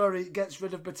into Guri gets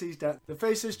rid of Batista. The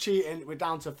faces cheating. We're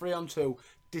down to 3-on-2.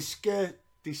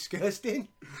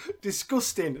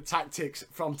 Disgusting tactics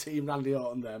from Team Randy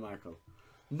Orton there, Michael.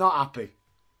 Not happy.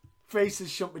 Faces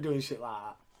shouldn't be doing shit like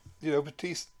that. You know,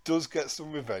 Batista does get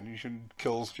some revenge and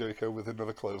kills Jericho with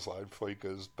another clothesline before he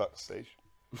goes backstage.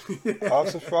 I'm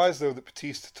surprised, though, that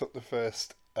Batista took the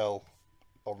first L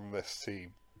on this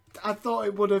team. I thought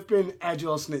it would have been Edge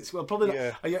or Snitsky. Well, probably not.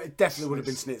 Yeah. It definitely would have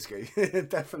been Snitsky.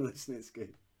 Definitely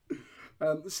Snitsky.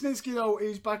 Snitsky, though,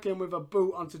 he's back in with a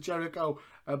boot onto Jericho.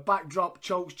 A backdrop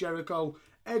chokes Jericho.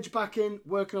 Edge back in,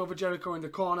 working over Jericho in the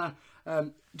corner.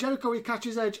 Jericho, he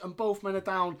catches Edge and both men are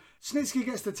down. Snitsky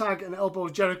gets the tag and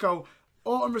elbows Jericho.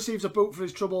 Orton receives a boot for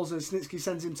his troubles and Snitsky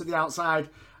sends him to the outside.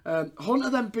 Hunter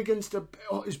then begins to...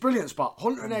 it's a brilliant spot.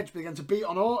 Hunter and Edge begin to beat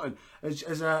on Orton as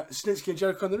Snitsky and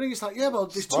Jericho in the ring. It's like, yeah, well,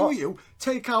 there's two of you.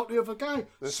 Take out the other guy.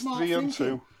 There's Smart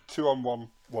 3-on-2, 2-on-1,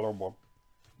 1-on-1.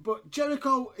 But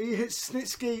Jericho, he hits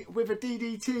Snitsky with a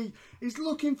DDT. He's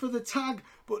looking for the tag,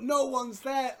 but no one's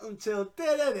there until...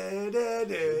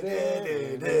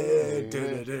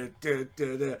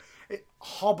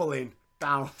 hobbling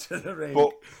down to the ring.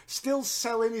 But, still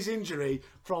selling his injury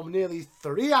from nearly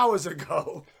 3 hours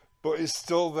ago. But he's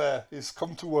still there. He's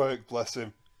come to work, bless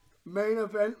him. Main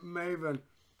event Maven.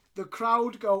 The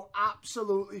crowd go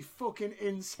absolutely fucking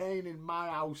insane in my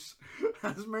house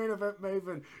as Main Event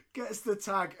Maven gets the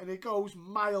tag and he goes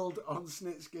mild on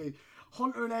Snitsky.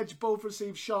 Hunter and Edge both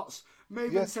receive shots.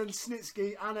 Maven sends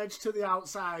Snitsky and Edge to the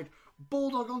outside.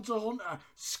 Bulldog onto Hunter.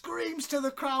 Screams to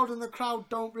the crowd and the crowd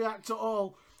don't react at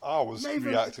all. I was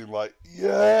reacting like,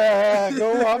 yeah,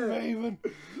 go on, Maven.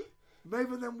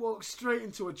 Maven then walks straight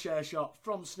into a chair shot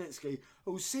from Snitsky,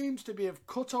 who seems to be have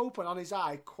cut open on his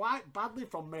eye quite badly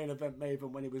from Main Event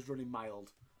Maven when he was running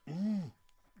mild.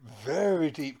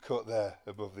 Very deep cut there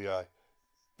above the eye.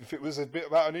 If it was a bit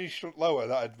about an inch lower,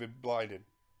 that had been blinding.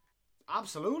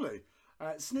 Absolutely.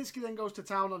 Snitsky then goes to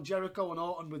town on Jericho and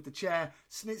Orton with the chair.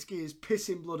 Snitsky is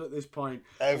pissing blood at this point.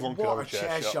 Everyone can have a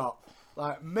chair shot.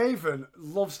 Like, Maven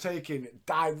loves taking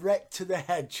direct to the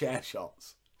head chair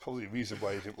shots. Probably the reason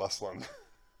why he didn't last long.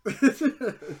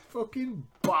 Fucking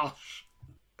bosh.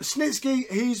 Snitsky,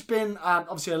 he's been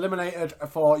obviously eliminated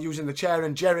for using the chair,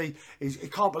 and Jerry, he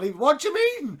can't believe it. What do you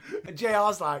mean? And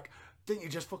JR's like, didn't you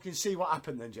just fucking see what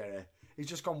happened then, Jerry? He's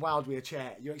just gone wild with a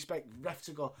chair. You expect ref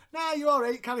to go, nah, you're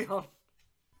alright, carry on.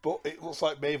 But it looks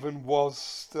like Maven was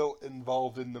still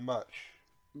involved in the match.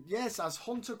 Yes, as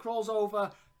Hunter crawls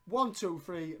over, 1, 2,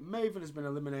 3, Maven has been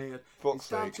eliminated. It's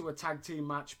down to a tag team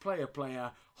match,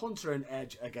 player, Hunter and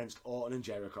Edge against Orton and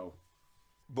Jericho.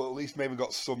 But at least Maven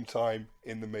got some time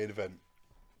in the main event.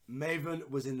 Maven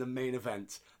was in the main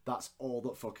event. That's all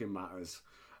that fucking matters.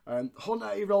 Hunter,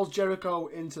 he rolls Jericho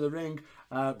into the ring,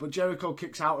 but Jericho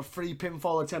kicks out a free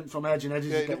pinfall attempt from Edge, and Edge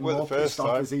is getting more pissed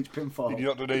off as each pinfall.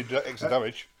 You're not doing any extra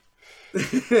damage.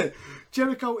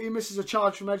 Jericho, he misses a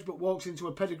charge from Edge but walks into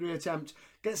a pedigree attempt,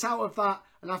 gets out of that,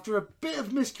 and after a bit of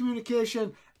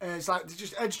miscommunication, it's like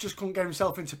Edge just couldn't get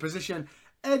himself into position.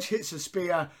 Edge hits a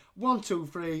spear. 1, 2,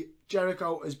 3.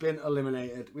 Jericho has been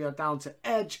eliminated. We are down to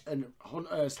Edge and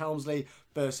Hunter Helmsley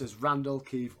versus Randall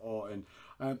Keith Orton.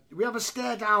 We have a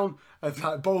stare down of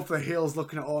like, both the heels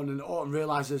looking at Orton, and Orton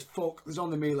realises, fuck, there's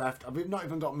only me left. I've not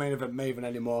even got Main Event Maven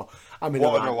anymore. I'm in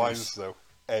what an alliance, though.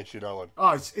 Edge and Allen.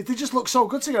 Oh, they just look so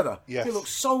good together. Yes. They look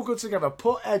so good together.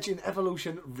 Put Edge in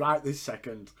Evolution right this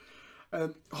second.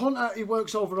 Hunter, he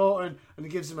works over Orton and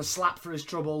he gives him a slap for his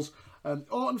troubles.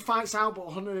 Orton fights out, but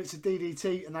Hunter hits a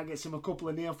DDT and that gets him a couple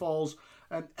of near falls.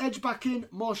 Edge back in,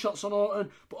 more shots on Orton,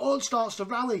 but Orton starts to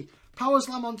rally. Power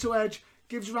slam onto Edge,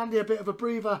 gives Randy a bit of a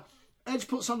breather. Edge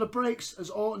puts on the brakes as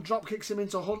Orton drop kicks him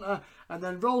into Hunter and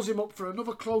then rolls him up for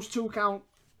another close 2 count.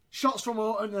 Shots from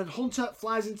Orton, then Hunter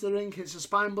flies into the ring, hits a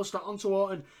spine buster onto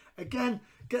Orton. Again,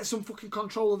 gets some fucking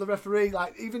control of the referee.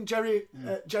 Like, even JR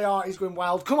is going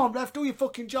wild. Come on, ref, do your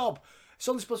fucking job. It's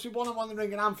only supposed to be 1-on-1 in the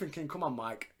ring, and I'm thinking, come on,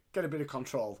 Mike, get a bit of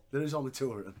control. There is only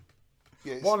 2 of them.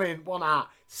 Yeah, 1 in, 1 out.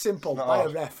 Simple, by a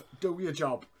ref. Do your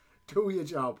job. Do your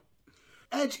job.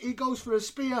 Edge, he goes for a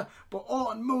spear, but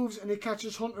Orton moves and he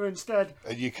catches Hunter instead.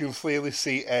 And you can clearly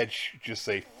see Edge just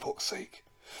say, fuck's sake.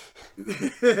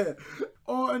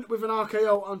 Orton with an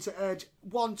RKO onto Edge.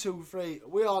 1, 2, 3.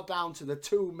 We are down to the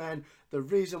 2 men. The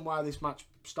reason why this match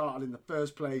started in the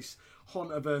first place.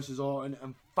 Hunter versus Orton.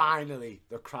 And finally,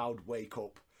 the crowd wake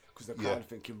up. Because the crowd are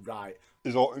thinking, right.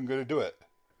 Is Orton going to do it?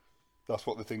 That's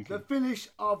what they're thinking. The finish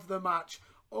of the match.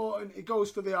 Orton, he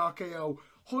goes for the RKO.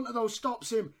 Hunter, though,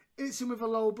 stops him. Hits him with a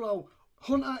low blow.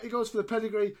 Hunter, he goes for the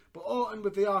pedigree, but Orton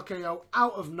with the RKO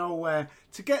out of nowhere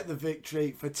to get the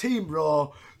victory for Team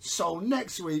Raw. So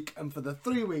next week and for the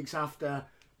 3 weeks after,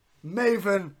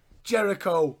 Maven,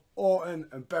 Jericho, Orton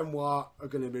and Benoit are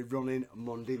going to be running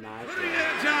Monday Night. Putting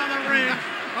Edge on the ring.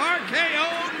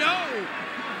 RKO, no.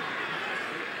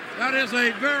 That is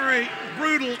a very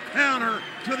brutal counter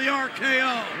to the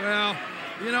RKO. Well,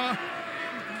 you know,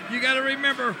 you got to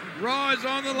remember, Raw is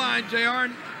on the line,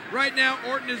 JR. Right now,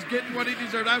 Orton is getting what he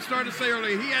deserved. I started to say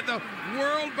earlier, he had the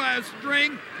world by a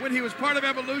string when he was part of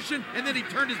Evolution, and then he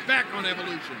turned his back on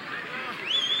Evolution.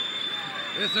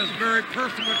 This is very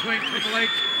personal between Triple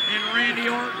H and Randy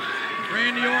Orton.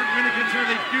 Randy Orton really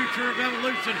considered the future of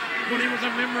Evolution when he was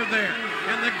a member there,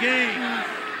 and the game. Look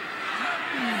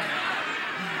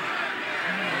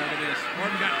at this.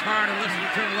 Orton got tired of listening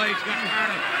to Triple H, got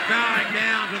tired of bowing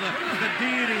down to the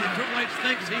deity that Triple H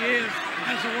thinks he is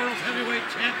as the world's heavyweight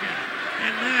champion. And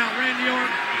now Randy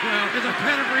Orton is a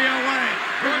pedigree away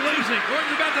from losing.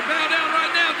 Orton's about to bow down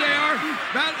right now, JR. The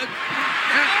RKO out of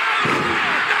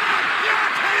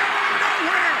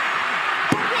nowhere!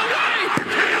 Away!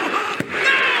 RKO!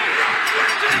 No! Rock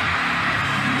wins it!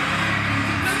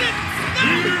 No!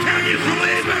 Can you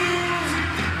believe it?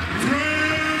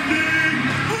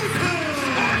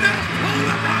 Orton pulled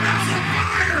the rug out of the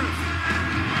fire!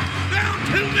 Down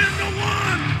 2 men to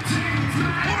 1!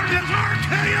 Orton has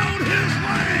RKO'd his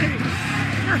way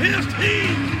for his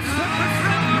team.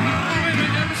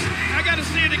 I got to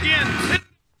see it again.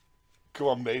 Come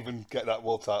on, Maven, get that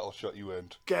world title shot you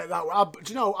earned. Get that.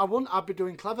 Do you know, I wouldn't. I'd be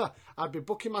doing clever. I'd be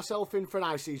booking myself in for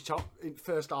an IC chop in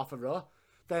first half of Raw.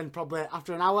 Then probably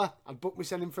after an hour, I'd book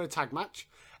myself in for a tag match.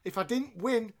 If I didn't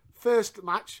win first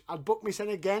match, I'd book myself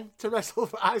again to wrestle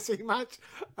for IC match.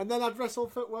 And then I'd wrestle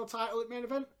for world title at main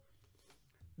event.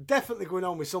 Definitely going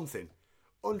on with something.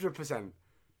 100%.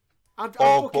 I'd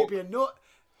book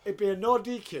it'd be a no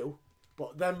DQ,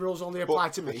 but them rules only apply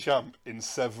to me. The champ in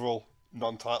several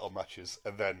non-title matches,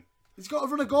 and then he's got to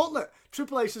run a gauntlet.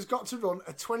 Triple H has got to run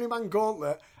a 20-man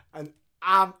gauntlet, and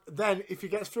then if he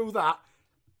gets through that,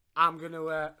 I'm going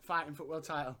to fight him for world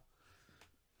title.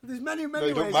 There's many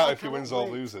ways. It don't matter if he wins or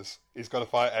loses. He's got to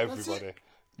fight everybody.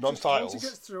 Non-titles. Once he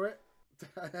gets through it,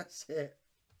 that's it.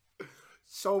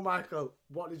 So, Michael,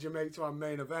 what did you make to our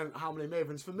main event? How many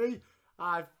Mavens? For me,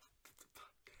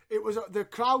 the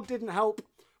crowd didn't help,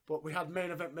 but we had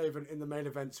main event Maven in the main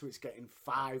event, so it's getting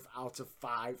 5 out of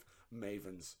 5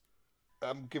 Mavens.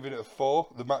 I'm giving it a 4.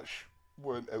 The match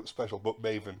weren't out special, but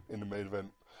Maven in the main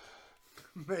event.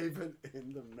 Maven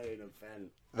in the main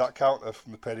event. That counter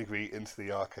from the pedigree into the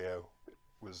RKO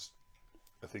was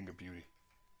a thing of beauty.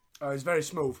 Oh, it's very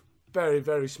smooth. Very,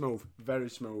 very smooth. Very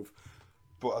smooth.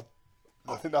 But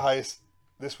I think the highest...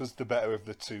 This was the better of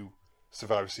the 2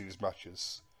 Survivor Series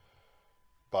matches.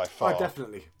 By far. Oh,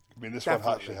 definitely. I mean, this one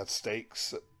actually had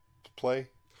stakes at play.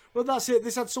 Well, that's it.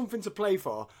 This had something to play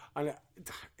for. And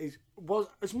it was,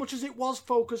 as much as it was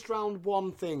focused around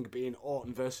one thing, being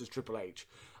Orton versus Triple H,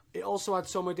 it also had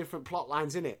so many different plot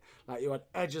lines in it. Like, you had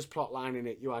Edge's plot line in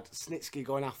it. You had Snitsky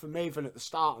going after Maven at the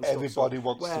start. And everybody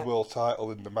wants the world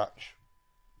title in the match.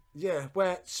 Yeah,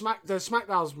 where the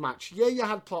SmackDown's match, yeah, you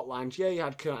had plot lines, yeah, you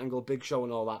had Kurt Angle, Big Show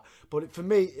and all that, but for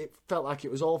me, it felt like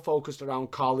it was all focused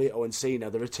around Carlito and Cena,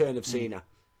 the return of Cena.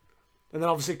 And then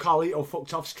obviously Carlito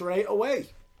fucked off straight away.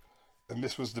 And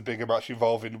this was the bigger match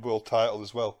involving the world title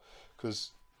as well,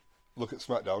 because look at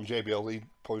SmackDown, JBL, he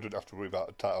probably doesn't have to worry about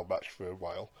a title match for a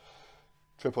while.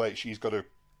 Triple H, he's got to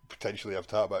potentially have a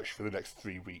title match for the next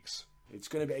 3 weeks. It's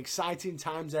going to be exciting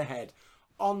times ahead.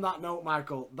 On that note,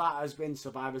 Michael, that has been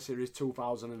Survivor Series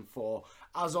 2004.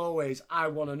 As always, I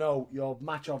want to know your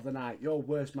match of the night, your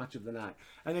worst match of the night.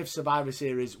 And if Survivor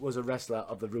Series was a wrestler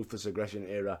of the Ruthless Aggression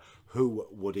era, who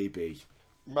would he be?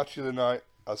 Match of the night,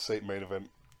 I'd say main event.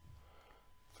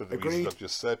 For the reasons I've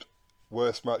just said.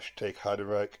 Worst match, take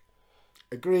Heidenreich.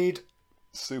 Agreed.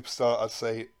 Superstar, I'd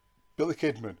say Billy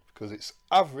Kidman, because it's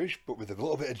average, but with a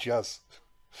little bit of jazz.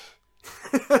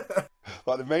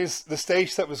 Like the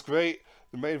stage set was great.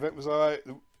 The main event was alright.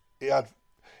 It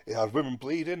had women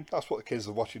bleeding. That's what the kids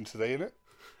are watching today,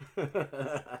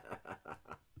 innit?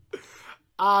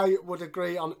 I would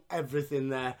agree on everything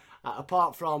there,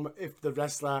 apart from if the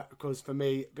wrestler, because for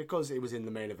me, because it was in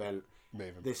the main event,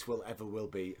 Maven. This will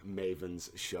be Maven's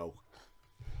show.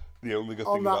 The only good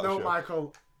on thing that about note, the show.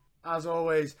 Michael, as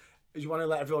always, you want to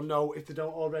let everyone know, if they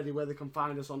don't already, where they can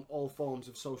find us on all forms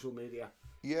of social media.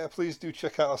 Yeah, please do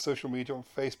check out our social media on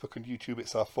Facebook and YouTube.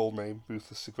 It's our full name,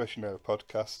 Ruthless Aggression Era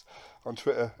Podcast. On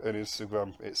Twitter and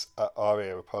Instagram, it's at Our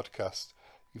Era Podcast.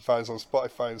 You can find us on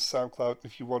Spotify and SoundCloud.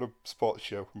 If you want to support the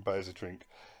show and buy us a drink,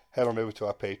 head on over to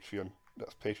our Patreon.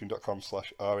 That's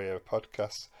patreon.com/Our Era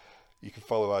Podcast. You can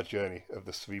follow our journey of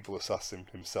the cerebral assassin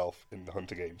himself in the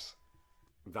Hunter Games.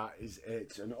 That is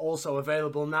it. And also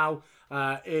available now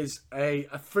is a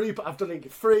free... I've done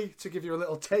it free to give you a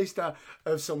little taster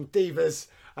of some Divas.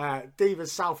 Divas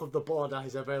South of the Border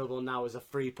is available now as a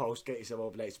free post. Get yourself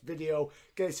over there. It's video.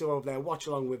 Get yourself over there. Watch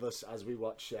along with us as we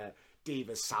watch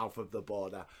Divas South of the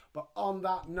Border. But on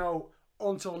that note,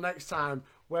 until next time,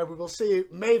 where we will see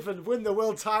Maven win the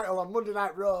world title on Monday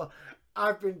Night Raw.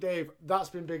 I've been Dave. That's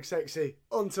been Big Sexy.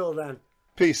 Until then.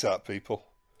 Peace out, people.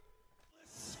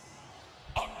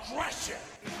 Aggression.